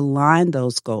let's align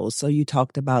those goals. So you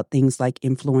talked about things like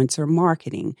influencer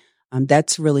marketing.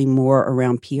 That's really more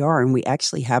around PR, and we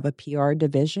actually have a PR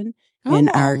division in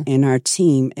our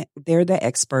team. They're the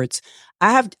experts.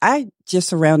 I just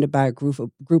surrounded by a group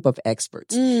of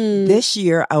experts. This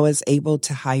year, I was able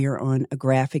to hire on a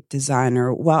graphic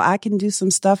designer. While I can do some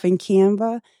stuff in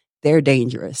Canva, they're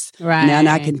dangerous. Right. Now, and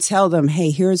I can tell them, hey,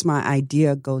 here's my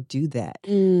idea. Go do that.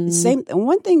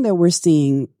 One thing that we're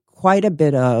seeing quite a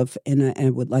bit of, and I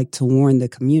would like to warn the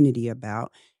community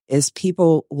about, is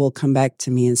people will come back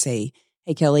to me and say,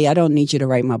 hey, Kelly, I don't need you to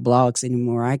write my blogs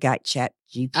anymore. I got Chat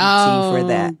GPT for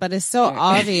that. But it's so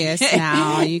obvious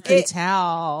now. You can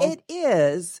tell. It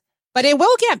is. But it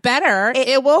will get better.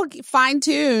 It will fine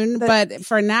tune. But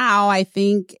for now, I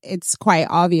think it's quite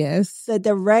obvious.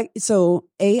 So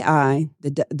AI,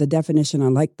 the definition I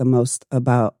like the most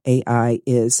about AI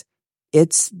is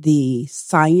it's the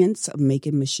science of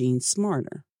making machines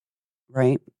smarter,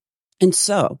 right? And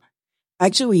so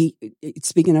actually,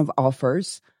 speaking of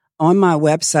offers, on my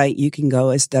website, you can go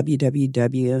as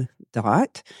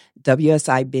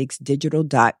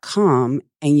www.wsibiggsdigital.com,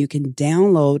 and you can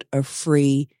download a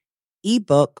free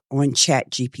ebook on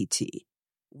ChatGPT.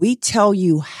 We tell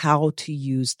you how to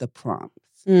use the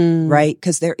prompts, right?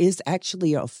 Because there is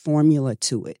actually a formula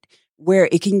to it where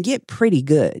it can get pretty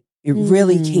good. It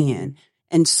really can.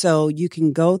 And so you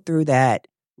can go through that,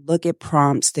 look at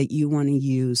prompts that you want to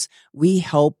use. We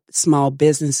help small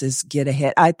businesses get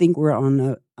ahead. I think we're on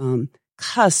the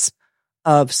cusp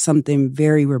of something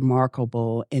very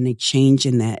remarkable and a change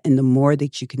in that. And the more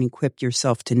that you can equip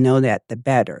yourself to know that, the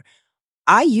better.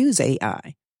 I use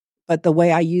AI, but the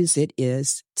way I use it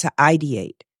is to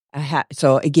ideate.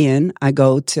 So again, I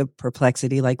go to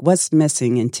Perplexity, like what's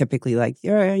missing, and typically like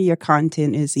your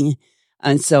content is in.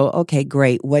 And so, okay,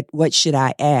 great. What should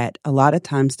I add? A lot of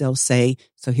times they'll say,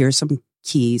 so here's some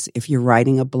keys. If you're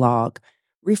writing a blog,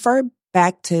 refer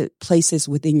back to places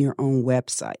within your own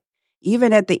website.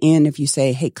 Even at the end, if you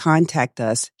say, hey, contact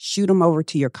us, shoot them over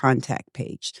to your contact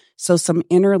page. So some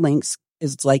interlinks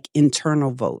is like internal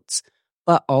votes,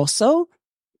 but also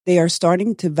they are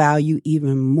starting to value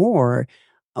even more.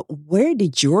 Where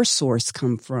did your source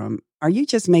come from? Are you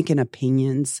just making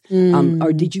opinions?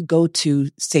 Or did you go to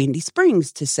Sandy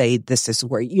Springs to say this is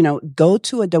where, go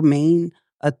to a domain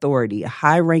authority, a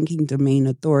high-ranking domain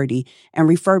authority, and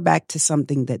refer back to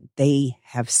something that they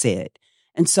have said.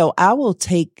 And so I will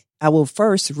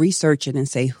first research it and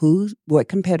say what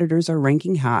competitors are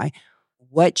ranking high,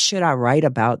 what should I write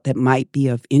about that might be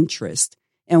of interest,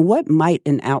 and what might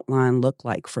an outline look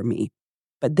like for me.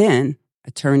 But then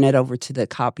I turn that over to the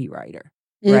copywriter.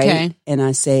 Right. Okay. And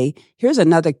I say, here's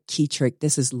another key trick.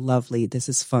 This is lovely. This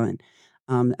is fun.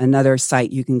 Another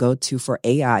site you can go to for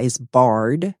AI is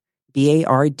Bard,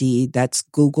 B-A-R-D. That's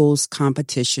Google's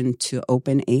competition to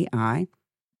OpenAI.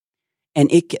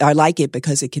 And I like it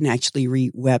because it can actually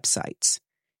read websites.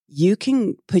 You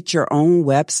can put your own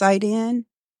website in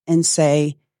and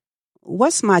say,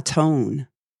 what's my tone?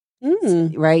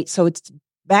 Right. So it's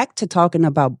back to talking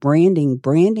about branding.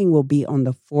 Branding will be on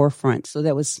the forefront. So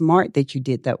that was smart that you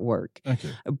did that work. Thank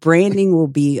you. Branding will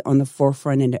be on the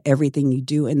forefront in everything you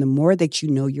do. And the more that you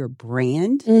know your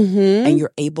brand and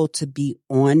you're able to be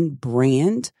on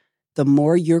brand, the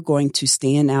more you're going to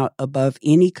stand out above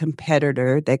any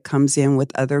competitor that comes in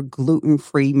with other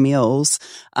gluten-free meals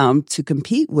to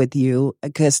compete with you,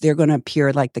 because they're going to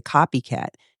appear like the copycat.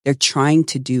 They're trying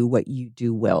to do what you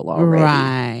do well already.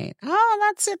 Right. Oh,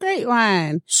 that's a great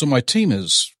one. So my team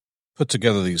has put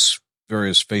together these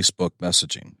various Facebook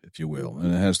messaging, if you will,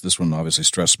 and it has this one, obviously,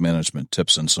 stress management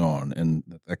tips and so on, and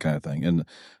that kind of thing. And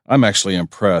I'm actually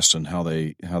impressed in how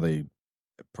they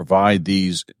provide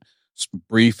these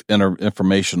brief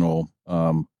informational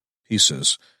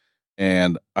pieces.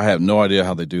 And I have no idea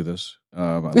how they do this.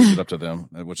 I leave it up to them,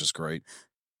 which is great.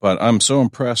 But I'm so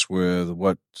impressed with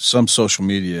what some social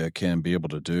media can be able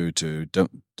to do to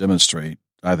demonstrate,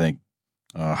 I think,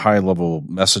 high-level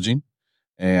messaging.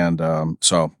 And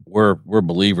so we're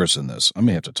believers in this. I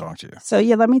may have to talk to you. So,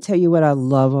 let me tell you what I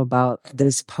love about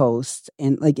this post.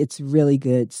 And, it's really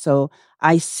good. So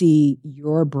I see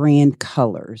your brand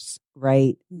colors,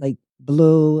 right? Like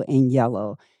blue and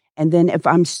yellow. And then if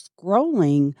I'm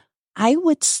scrolling, I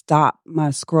would stop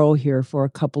my scroll here for a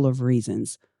couple of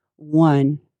reasons.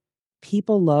 One,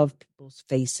 people love people's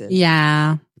faces.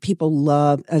 Yeah. People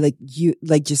love,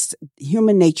 just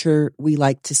human nature. We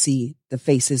like to see the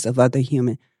faces of other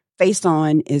human. face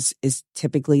on is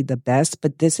typically the best,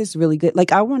 but this is really good.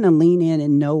 Like I want to lean in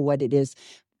and know what it is.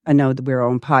 I know that we're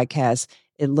on podcast.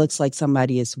 It looks like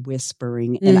somebody is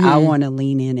whispering and I want to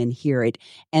lean in and hear it.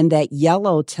 And that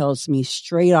yellow tells me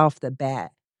straight off the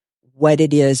bat what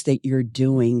it is that you're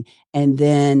doing. And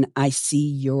then I see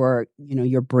your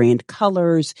brand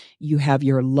colors, you have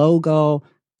your logo,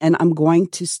 and I'm going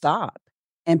to stop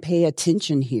and pay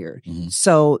attention here. Mm-hmm.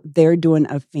 So they're doing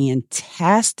a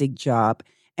fantastic job.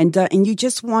 And you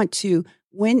just want to,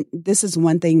 this is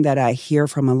one thing that I hear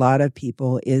from a lot of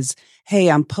people is, hey,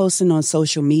 I'm posting on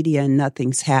social media and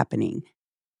nothing's happening.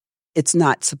 It's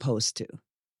not supposed to,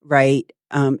 right?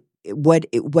 What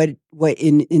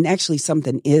actually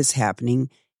something is happening.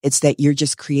 It's that you're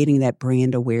just creating that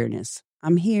brand awareness.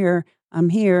 I'm here. But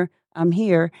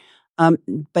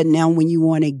now when you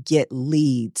want to get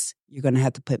leads, you're going to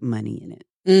have to put money in it.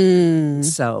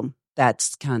 So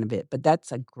that's kind of it. But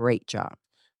that's a great job.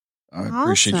 I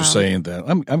appreciate you saying that.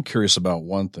 I'm curious about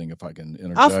one thing, if I can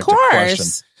interject Of course. a question.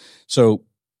 So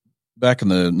back in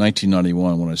the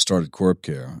 1991, when I started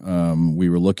CorpCare, we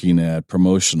were looking at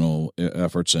promotional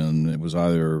efforts, and it was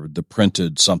either the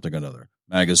printed something or another,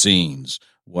 magazines,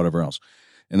 whatever else.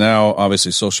 And now,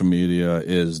 obviously, social media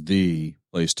is the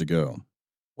place to go.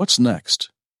 What's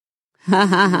next?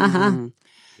 Yeah,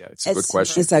 it's a good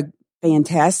question. It's a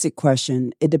fantastic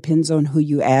question. It depends on who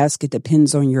you ask. It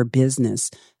depends on your business.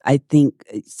 I think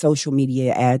social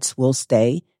media ads will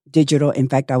stay. Digital. In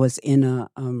fact, I was in a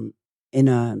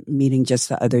meeting just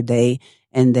the other day,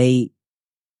 and they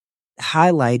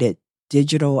highlighted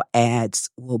digital ads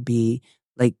will be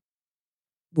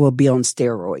on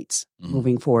steroids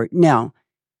moving forward. Now,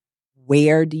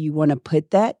 where do you want to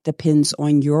put that? Depends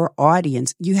on your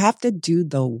audience. You have to do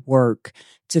the work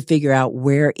to figure out,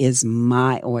 where is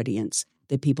my audience,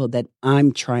 the people that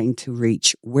I'm trying to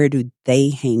reach, where do they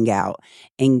hang out,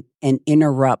 and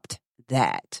interrupt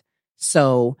that.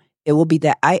 So it will be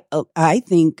that. I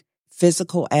think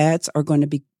physical ads are going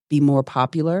to be more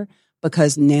popular,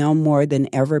 because now more than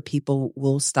ever people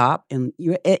will stop. And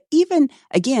even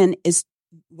again,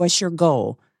 what's your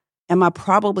goal? Am I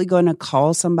probably going to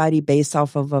call somebody based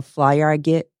off of a flyer I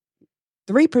get?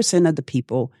 3% of the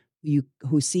people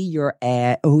who see your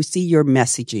ad, who see your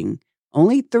messaging,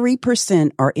 only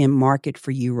 3% are in market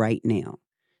for you right now.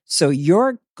 So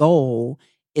your goal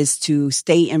is to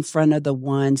stay in front of the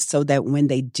ones, so that when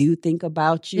they do think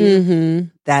about you,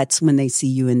 that's when they see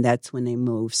you and that's when they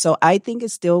move. So I think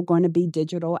it's still going to be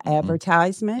digital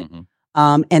advertisement.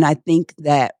 And I think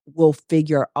that we'll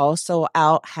figure also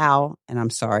out how, and I'm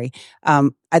sorry, I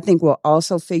think we'll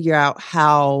also figure out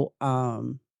how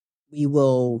we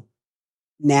will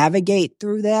navigate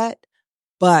through that.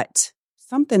 But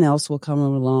something else will come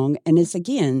along. And it's,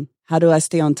 again, how do I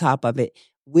stay on top of it?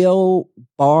 Will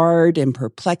Bard and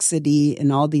Perplexity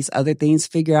and all these other things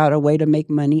figure out a way to make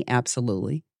money?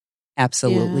 Absolutely.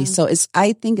 Absolutely. Yeah. So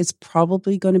I think it's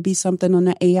probably going to be something on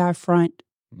the AI front,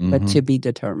 but to be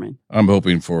determined. I'm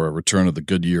hoping for a return of the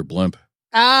Goodyear blimp.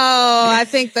 Oh, I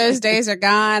think those days are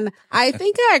gone. I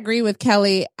think I agree with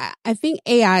Kelly. I think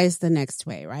AI is the next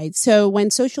way, right? So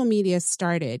when social media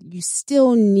started, you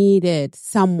still needed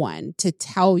someone to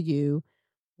tell you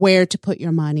where to put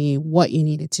your money, what you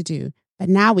needed to do. But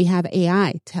now we have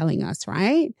AI telling us,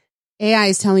 right? AI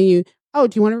is telling you, oh,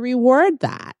 do you want to reward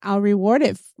that? I'll reward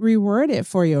it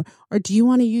for you. Or do you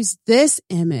want to use this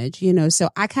image? So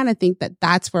I kind of think that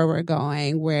that's where we're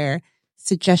going, where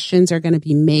suggestions are going to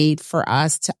be made for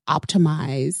us to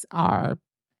optimize our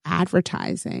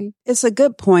advertising. It's a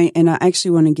good point. And I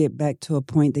actually want to get back to a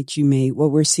point that you made.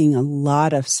 What we're seeing a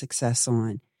lot of success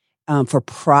on for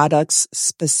products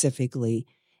specifically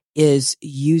is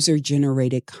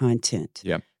user-generated content.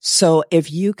 Yeah. So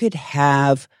if you could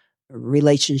have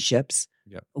relationships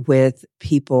with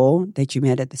people that you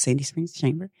met at the Sandy Springs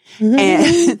Chamber,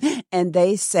 and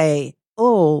they say,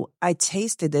 oh, I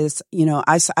tasted this.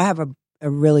 I have a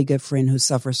really good friend who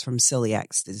suffers from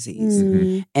celiac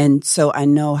disease. And so I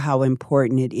know how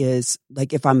important it is.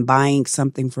 Like if I'm buying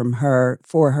something from her,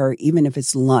 for her, even if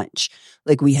it's lunch,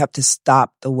 like we have to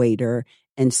stop the waiter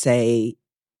and say,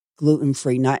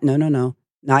 gluten-free, not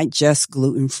just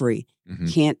gluten-free.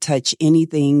 Can't touch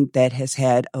anything that has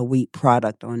had a wheat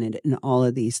product on it and all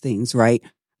of these things, right?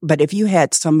 But if you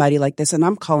had somebody like this, and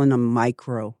I'm calling them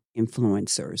micro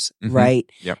influencers, right?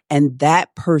 Yep. And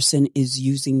that person is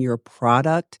using your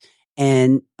product,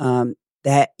 and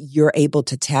that you're able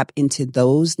to tap into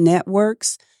those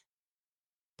networks,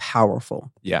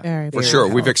 powerful. Yeah, very, for very sure.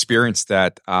 powerful. We've experienced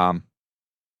that,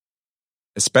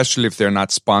 especially if they're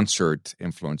not sponsored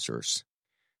influencers.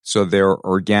 So they're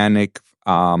organic.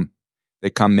 They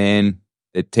come in,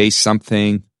 they taste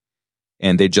something,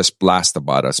 and they just blast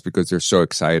about us because they're so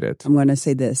excited. I'm going to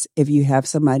say this. If you have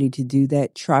somebody to do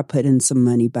that, try putting some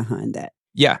money behind that.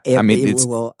 Yeah. It it's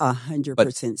will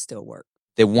 100% still work.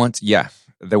 the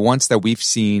ones that we've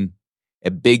seen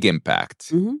a big impact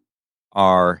Mm-hmm.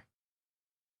 are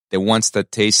the ones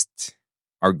that taste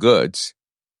our goods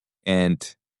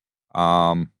and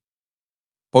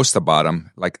post about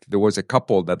them. Like there was a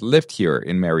couple that lived here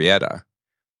in Marietta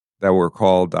that were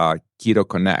called Keto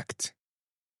Connect.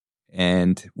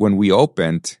 And when we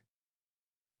opened,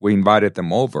 we invited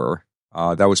them over.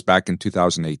 That was back in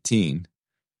 2018.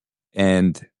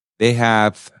 And they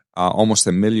have almost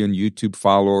 1 million YouTube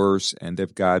followers, and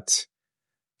they've got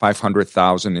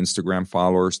 500,000 Instagram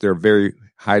followers. They're very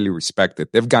highly respected.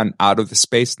 They've gotten out of the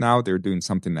space now. They're doing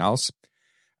something else.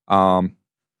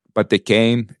 But they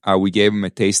came, we gave them a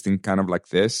tasting kind of like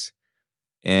this,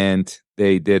 and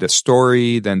they did a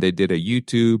story, then they did a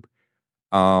YouTube.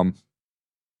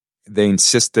 They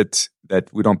insisted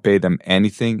that we don't pay them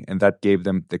anything, and that gave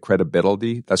them the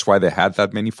credibility. That's why they had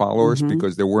that many followers,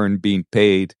 because they weren't being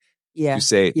paid to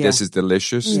say, this is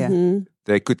delicious. Yeah. Mm-hmm.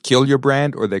 They could kill your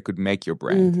brand or they could make your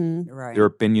brand. Mm-hmm. Right. Their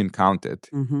opinion counted.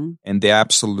 Mm-hmm. And they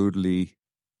absolutely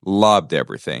loved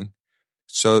everything.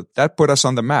 So that put us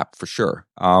on the map for sure.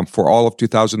 For all of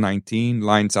 2019,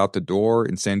 lines out the door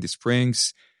in Sandy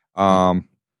Springs. The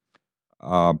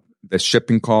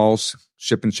shipping calls,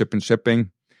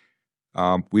 shipping.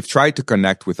 We've tried to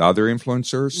connect with other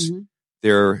influencers. Mm-hmm.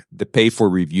 They're the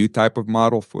pay-for-review type of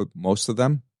model for most of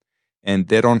them. And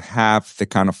they don't have the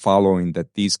kind of following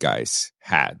that these guys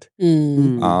had.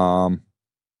 Mm.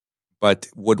 But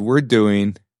what we're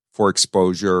doing for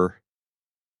exposure,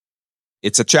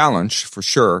 it's a challenge for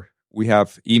sure. We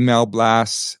have email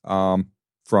blasts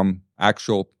from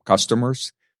actual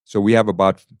customers. So we have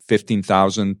about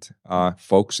 15,000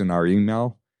 folks in our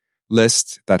email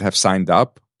list that have signed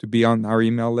up to be on our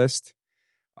email list.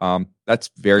 That's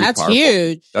powerful.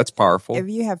 Huge. That's powerful. If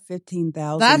you have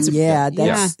 15,000,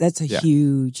 that's a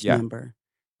huge number.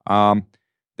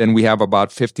 Then we have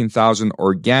about 15,000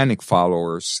 organic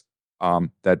followers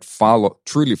that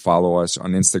truly follow us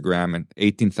on Instagram, and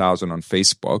 18,000 on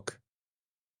Facebook.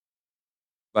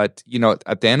 But,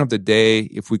 at the end of the day,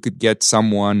 if we could get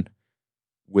someone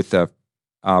with a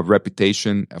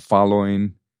reputation, a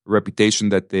following, a reputation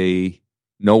that they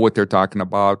know what they're talking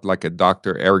about, like a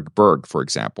Dr. Eric Berg, for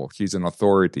example. He's an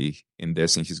authority in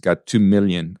this, and he's got 2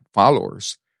 million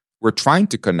followers. We're trying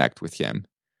to connect with him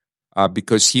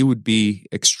because he would be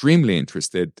extremely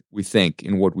interested, we think,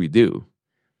 in what we do.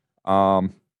 But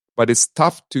it's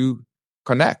tough to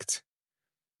connect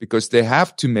because they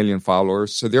have 2 million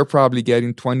followers, so they're probably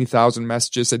getting 20,000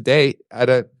 messages a day at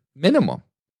a minimum.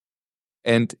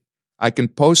 And I can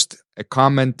post a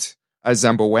comment as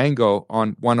Zambawango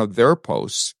on one of their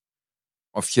posts,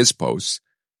 of his posts,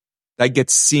 that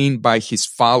gets seen by his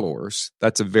followers.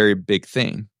 That's a very big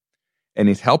thing, and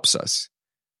it helps us.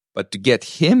 But to get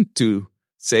him to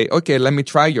say, okay, let me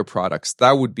try your products,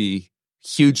 that would be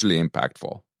hugely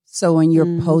impactful. So when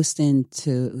you're posting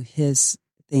to his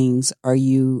things, are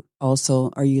you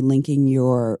linking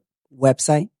your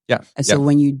website? Yeah. And so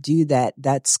when you do that,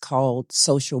 that's called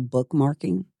social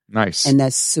bookmarking. Nice. And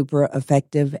that's super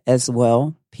effective as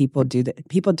well. People do that.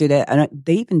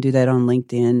 They even do that on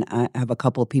LinkedIn. I have a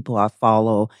couple of people I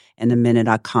follow, and the minute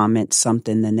I comment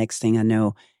something, the next thing I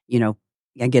know,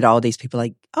 I get all these people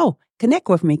like, oh, connect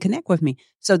with me.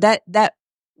 So that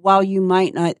while you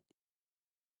might not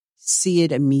see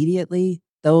it immediately,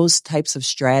 those types of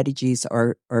strategies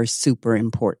are super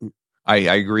important. I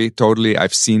agree totally.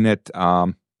 I've seen it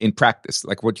in practice.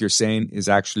 Like what you're saying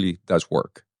does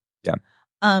work. Yeah.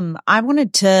 I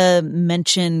wanted to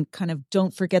mention kind of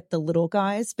don't forget the little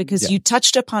guys, because you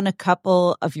touched upon a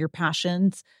couple of your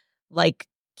passions like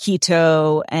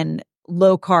keto and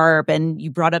low carb, and you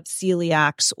brought up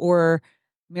celiacs or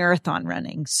marathon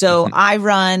running. So I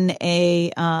run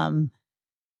a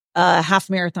half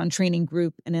marathon training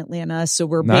group in Atlanta. So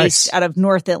we're based out of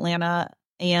North Atlanta,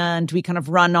 and we kind of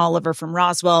run all over from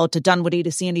Roswell to Dunwoody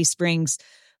to Sandy Springs.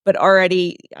 But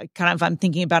already I'm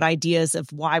thinking about ideas of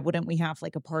why wouldn't we have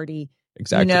like a party,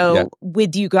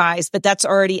 with you guys? But that's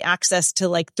already access to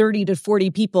like 30 to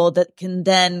 40 people that can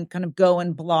then kind of go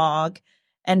and blog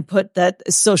and put that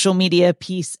social media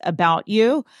piece about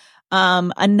you.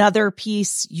 Another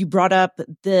piece, you brought up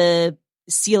the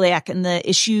celiac and the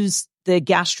issues, the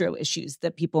gastro issues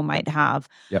that people might have.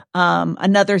 Yep.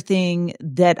 Another thing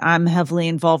that I'm heavily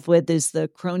involved with is the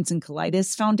Crohn's and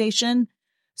Colitis Foundation.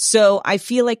 So I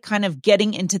feel like kind of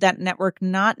getting into that network,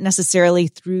 not necessarily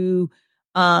through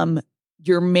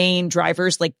your main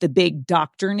drivers, like the big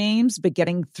doctor names, but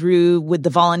getting through with the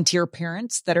volunteer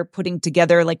parents that are putting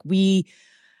together, like we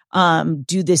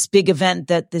do this big event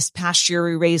that this past year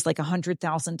we raised like $100,000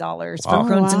 for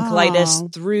Crohn's and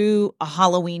colitis through a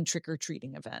Halloween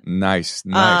trick-or-treating event. Nice.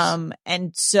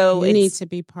 And so you need to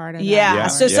be part of that. Yeah.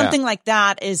 So something like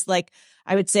that is like,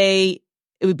 I would say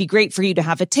it would be great for you to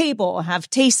have a table, have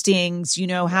tastings,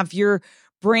 have your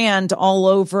brand all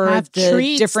over have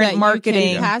the different marketing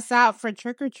you can pass out for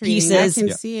trick-or-treating pieces. I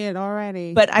can see it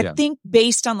already. But I think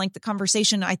based on like the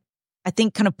conversation, I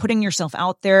think kind of putting yourself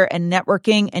out there and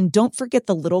networking, and don't forget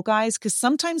the little guys, because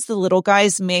sometimes the little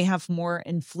guys may have more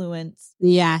influence.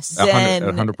 Yes. Than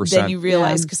 100%. Than you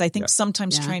realize. Because I think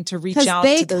sometimes trying to reach out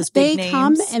to those big names. They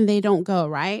come and they don't go,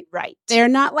 right? Right. They're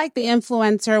not like the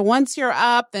influencer. Once you're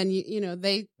up, then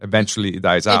they eventually it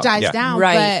dies out. It dies down.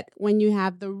 Right. But when you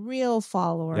have the real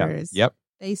followers,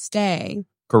 they stay.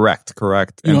 Correct.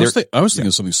 And I was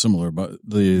thinking something similar about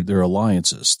their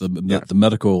alliances, the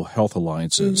medical health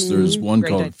alliances. Mm-hmm. There's one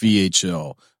called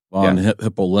VHL, von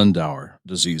Hippel-Lindauer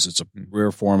disease. It's a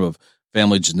rare form of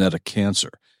family genetic cancer.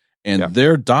 And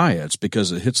their diets,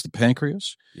 because it hits the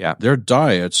pancreas, their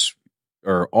diets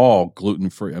are all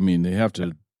gluten-free. I mean, they have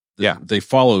to, they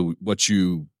follow what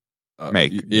you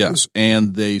make. Yes.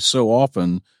 And they so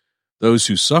often, those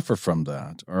who suffer from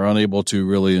that are unable to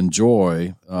really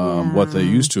enjoy what they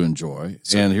used to enjoy.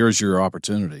 So, and here's your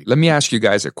opportunity. Let me ask you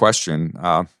guys a question,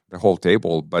 the whole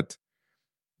table. But,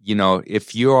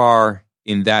 if you are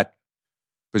in that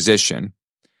position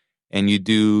and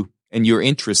you're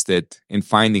interested in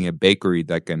finding a bakery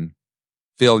that can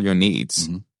fill your needs,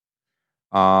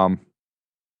 wouldn't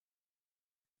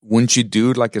you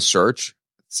do like a search?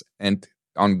 And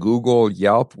on Google,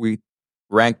 Yelp, we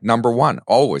ranked number one,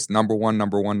 always number one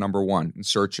in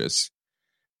searches.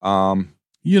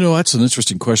 That's an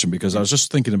interesting question, because I was just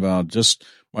thinking about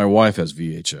my wife has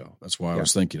VHL. That's why I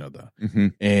was thinking of that. Mm-hmm.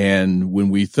 And when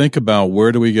we think about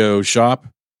where do we go shop,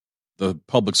 the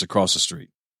Publix across the street,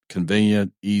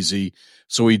 convenient, easy.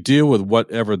 So we deal with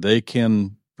whatever they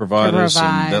can provide us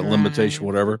and that limitation,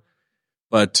 whatever.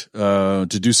 But to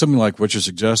do something like what you're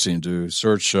suggesting, to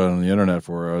search on the internet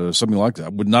for something like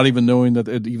that, with not even knowing that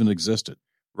it even existed.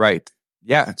 Right.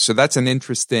 Yeah. So that's an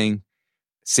interesting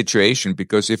situation,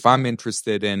 because if I'm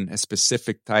interested in a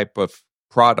specific type of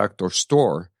product or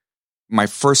store, my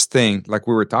first thing, like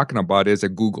we were talking about, is a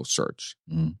Google search.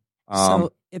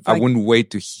 So if I wouldn't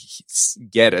wait to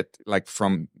get it like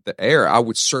from the air. I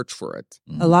would search for it.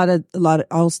 A lot of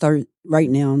I'll start right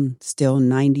now. Still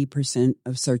 90%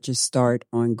 of searches start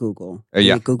on Google.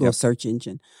 Google search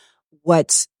engine.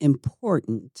 What's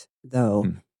important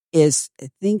though is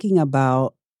thinking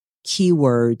about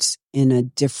keywords in a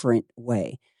different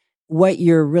way. What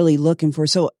you're really looking for.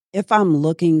 So if I'm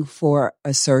looking for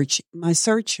a search, my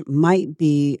search might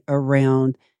be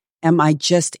around, am I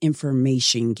just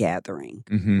information gathering,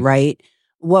 right?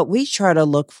 What we try to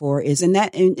look for is, and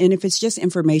if it's just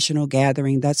informational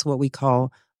gathering, that's what we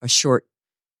call a short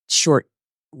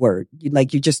word.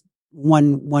 Like you just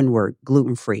one word,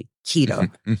 gluten-free,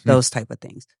 keto, those type of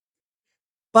things.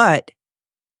 But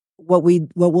what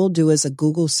we'll do is a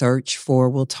Google search for,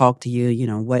 we'll talk to you,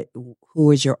 who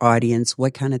is your audience?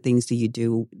 What kind of things do you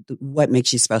do? What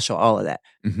makes you special? All of that.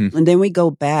 And then we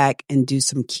go back and do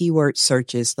some keyword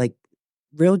searches, like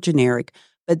real generic.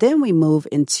 But then we move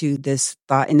into this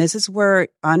thought, and this is where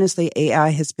honestly AI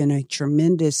has been a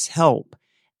tremendous help.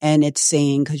 And it's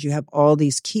saying, because you have all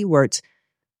these keywords,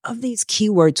 of these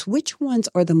keywords, which ones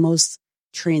are the most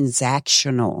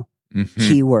transactional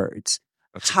keywords?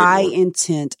 High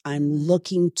intent, I'm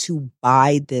looking to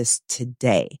buy this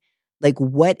today. Like,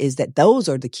 what is that? Those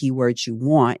are the keywords you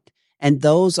want. And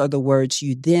those are the words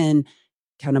you then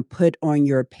kind of put on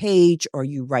your page, or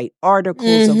you write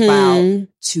articles about,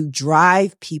 to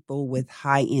drive people with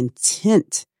high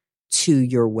intent to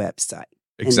your website.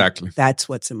 Exactly. And that's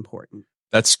what's important.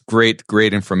 That's great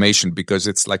information, because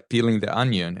it's like peeling the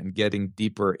onion and getting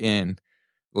deeper in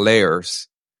layers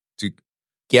to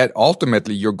get,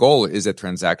 ultimately your goal is a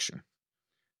transaction.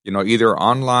 Either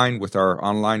online with our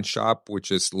online shop,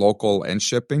 which is local and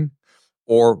shipping,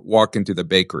 or walk into the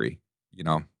bakery,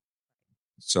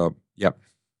 So,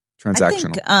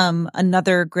 transactional. I think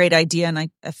another great idea, and I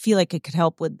feel like it could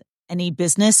help with any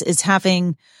business, is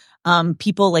having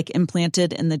people like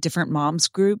implanted in the different moms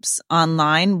groups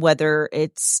online, whether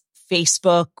it's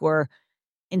Facebook or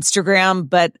Instagram.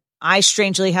 But I,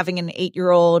 strangely, having an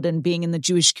 8-year-old and being in the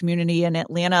Jewish community in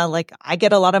Atlanta, like I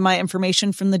get a lot of my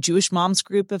information from the Jewish Moms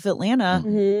Group of Atlanta.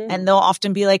 And they'll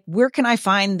often be like, where can I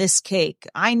find this cake?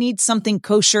 I need something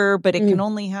kosher, but it can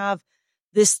only have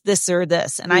this, or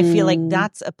this. And I feel like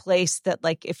that's a place that,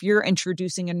 like, if you're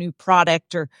introducing a new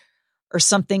product or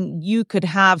something, you could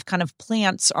have kind of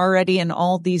plants already in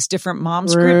all these different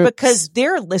moms group, because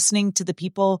they're listening to the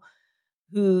people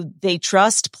who they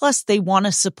trust. Plus they want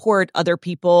to support other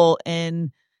people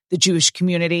in the Jewish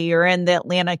community or in the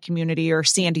Atlanta community or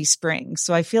Sandy Springs.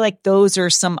 So I feel like those are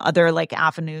some other like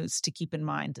avenues to keep in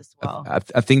mind as well.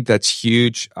 I think that's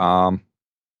huge. And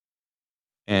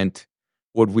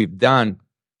what we've done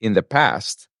in the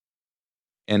past,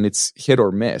 and it's hit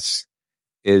or miss,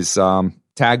 is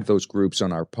tag those groups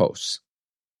on our posts,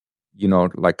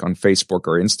 like on Facebook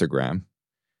or Instagram.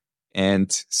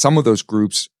 And some of those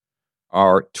groups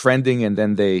are trending and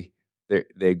then they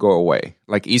go away.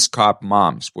 Like East Cobb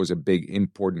Moms was a big,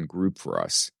 important group for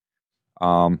us.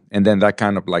 And then that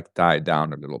kind of like died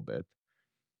down a little bit.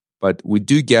 But we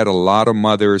do get a lot of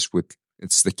mothers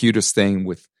it's the cutest thing,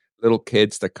 with little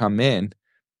kids that come in,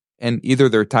 and either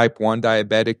they're type 1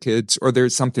 diabetic kids or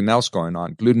there's something else going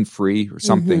on, gluten-free or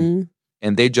something. Mm-hmm.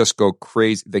 And they just go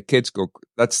crazy. The kids go,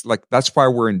 that's why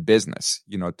we're in business,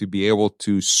 to be able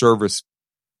to service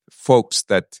folks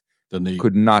that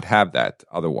could not have that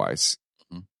otherwise.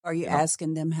 Are you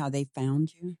asking them how they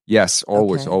found you? Yes,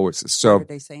 always, always. So what are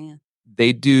they saying?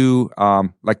 They do,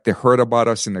 like they heard about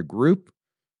us in a group.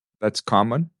 That's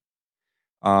common.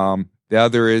 The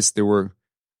other is they were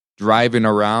driving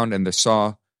around and they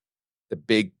saw the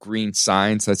big green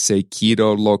signs that say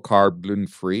keto, low carb, gluten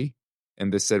free.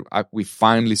 And they said, we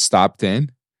finally stopped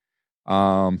in.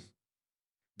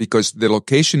 Because the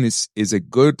location is a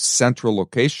good central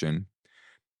location,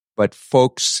 but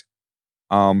folks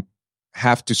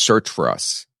have to search for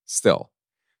us still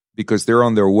because they're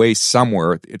on their way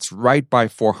somewhere. It's right by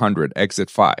 400, exit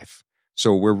 5.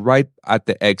 So we're right at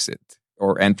the exit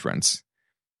or entrance.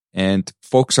 And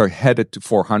folks are headed to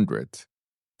 400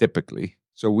 typically.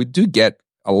 So we do get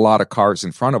a lot of cars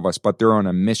in front of us, but they're on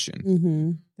a mission.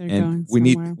 Mm-hmm. They're and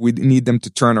going we need them to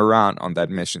turn around on that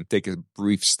mission, take a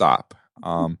brief stop.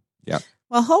 Yeah.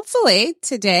 Well, hopefully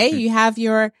today you have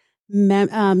your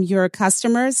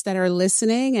customers that are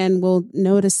listening and will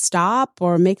know to stop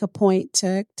or make a point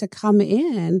to come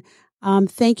in.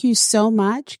 Thank you so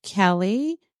much,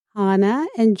 Kelly, Hannah,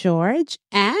 and George,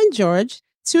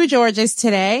 two Georges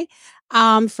today,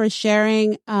 for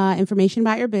sharing information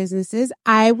about your businesses.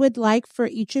 I would like for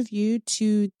each of you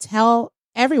to tell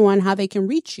everyone how they can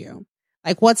reach you.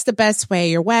 Like, what's the best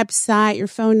way? Your website, your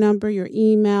phone number, your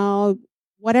email,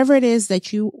 whatever it is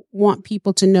that you want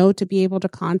people to know to be able to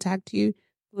contact you.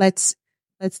 Let's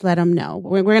let them know.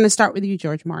 We're going to start with you,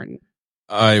 George Martin.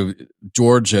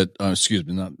 George at, excuse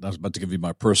me, I was about to give you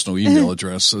my personal email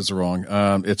address. That's wrong.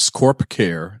 It's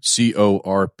CorpCare,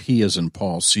 CORP as in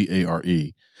Paul,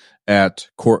 CARE, at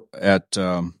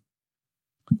CorpCare.com,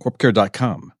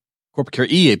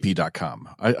 CorpCareEAP.com.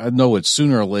 I know it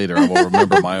sooner or later. I will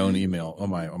remember my own email on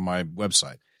my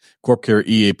website,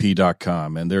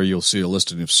 CorpCareEAP.com. And there you'll see a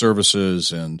listing of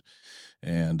services and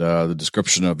the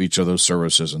description of each of those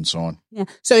services and so on. Yeah.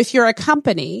 So if you're a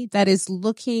company that is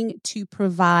looking to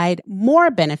provide more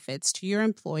benefits to your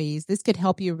employees, this could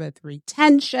help you with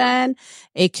retention.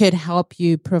 It could help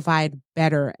you provide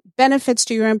better benefits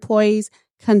to your employees.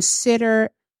 Consider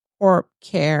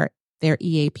CorpCare, their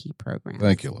EAP program.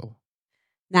 Thank you, Lola.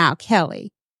 Now,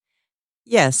 Kelly.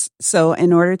 Yes. So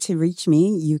in order to reach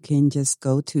me, you can just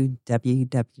go to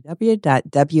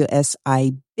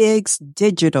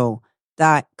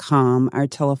www.wsibiggsdigital.com. Our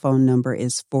telephone number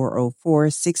is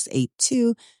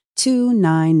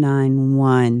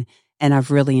 404-682-2991. And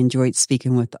I've really enjoyed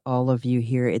speaking with all of you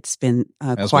here. It's been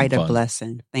quite a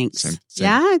blessing. Thanks. Same.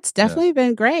 Yeah, it's definitely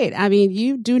been great. I mean,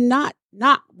 you do not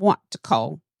want to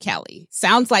call Kelly.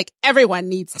 Sounds like everyone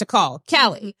needs to call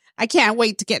Kelly. I can't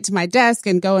wait to get to my desk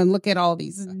and go and look at all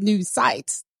these new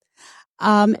sites.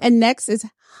 And next is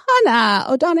Hannah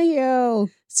O'Donoghue.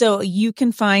 So you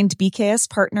can find BKS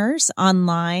Partners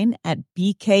online at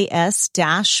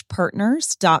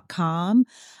bks-partners.com.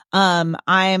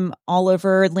 I'm all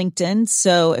over LinkedIn.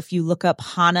 So if you look up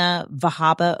Hannah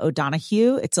Vahaba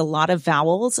O'Donoghue, it's a lot of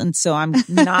vowels. And so I'm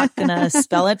not going to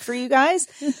spell it for you guys.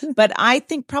 But I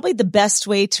think probably the best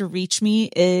way to reach me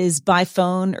is by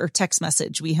phone or text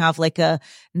message. We have like a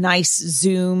nice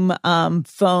Zoom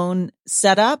phone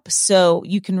setup. So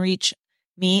you can reach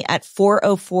me at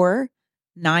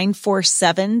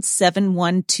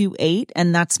 404-947-7128.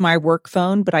 And that's my work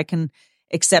phone, but I can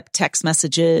accept text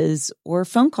messages or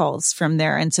phone calls from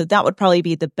there. And so that would probably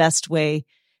be the best way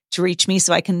to reach me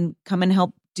so I can come and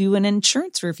help do an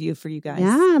insurance review for you guys.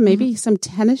 Yeah, maybe some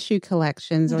tennis shoe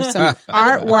collections or some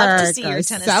artwork or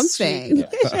something.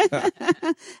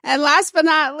 And last but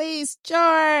not least,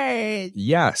 George.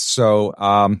 Yeah.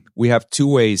 So we have two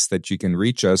ways that you can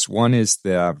reach us. One is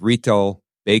the retail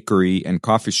bakery and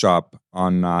coffee shop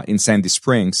on in Sandy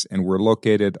Springs, and we're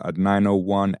located at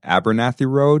 901 Abernathy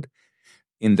Road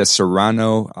in the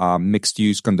Serrano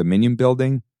mixed-use condominium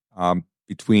building.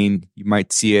 Between, you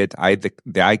might see it,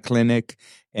 the eye clinic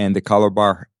and the Color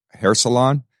Bar hair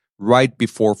salon, right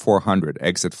before 400,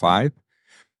 exit 5.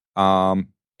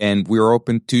 And we're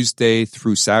open Tuesday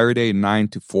through Saturday, 9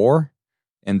 to 4.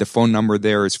 And the phone number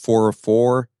there is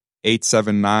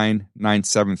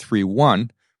 404-879-9731.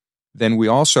 Then we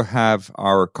also have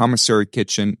our commissary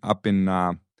kitchen up in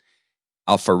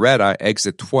Alpharetta,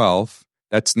 exit 12.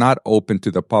 That's not open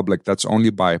to the public. That's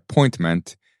only by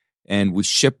appointment. And we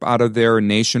ship out of there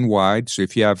nationwide. So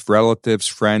if you have relatives,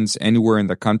 friends anywhere in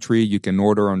the country, you can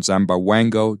order on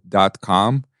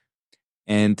Zambawango.com.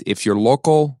 And if you're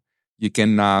local, you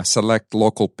can select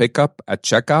local pickup at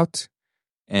checkout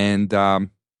and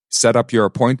set up your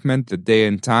appointment, the day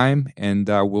and time, and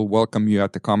we'll welcome you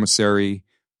at the commissary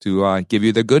to give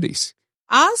you the goodies.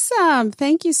 Awesome.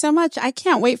 Thank you so much. I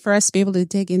can't wait for us to be able to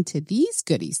dig into these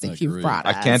goodies that you've brought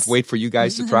us. I can't wait for you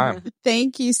guys to try them.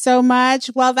 Thank you so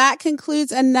much. Well, that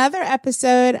concludes another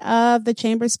episode of the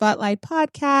Chamber Spotlight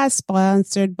podcast,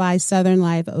 sponsored by Southern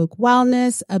Live Oak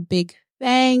Wellness. A big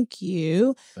thank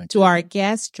you to our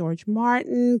guests, George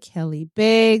Martin, Kelly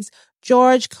Biggs,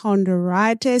 George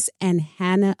Coundouriotis, and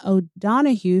Hannah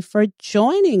O'Donoghue for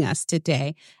joining us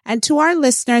today. And to our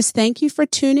listeners, thank you for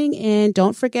tuning in.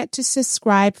 Don't forget to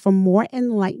subscribe for more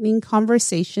enlightening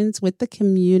conversations with the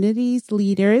community's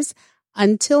leaders.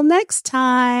 Until next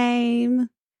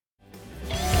time.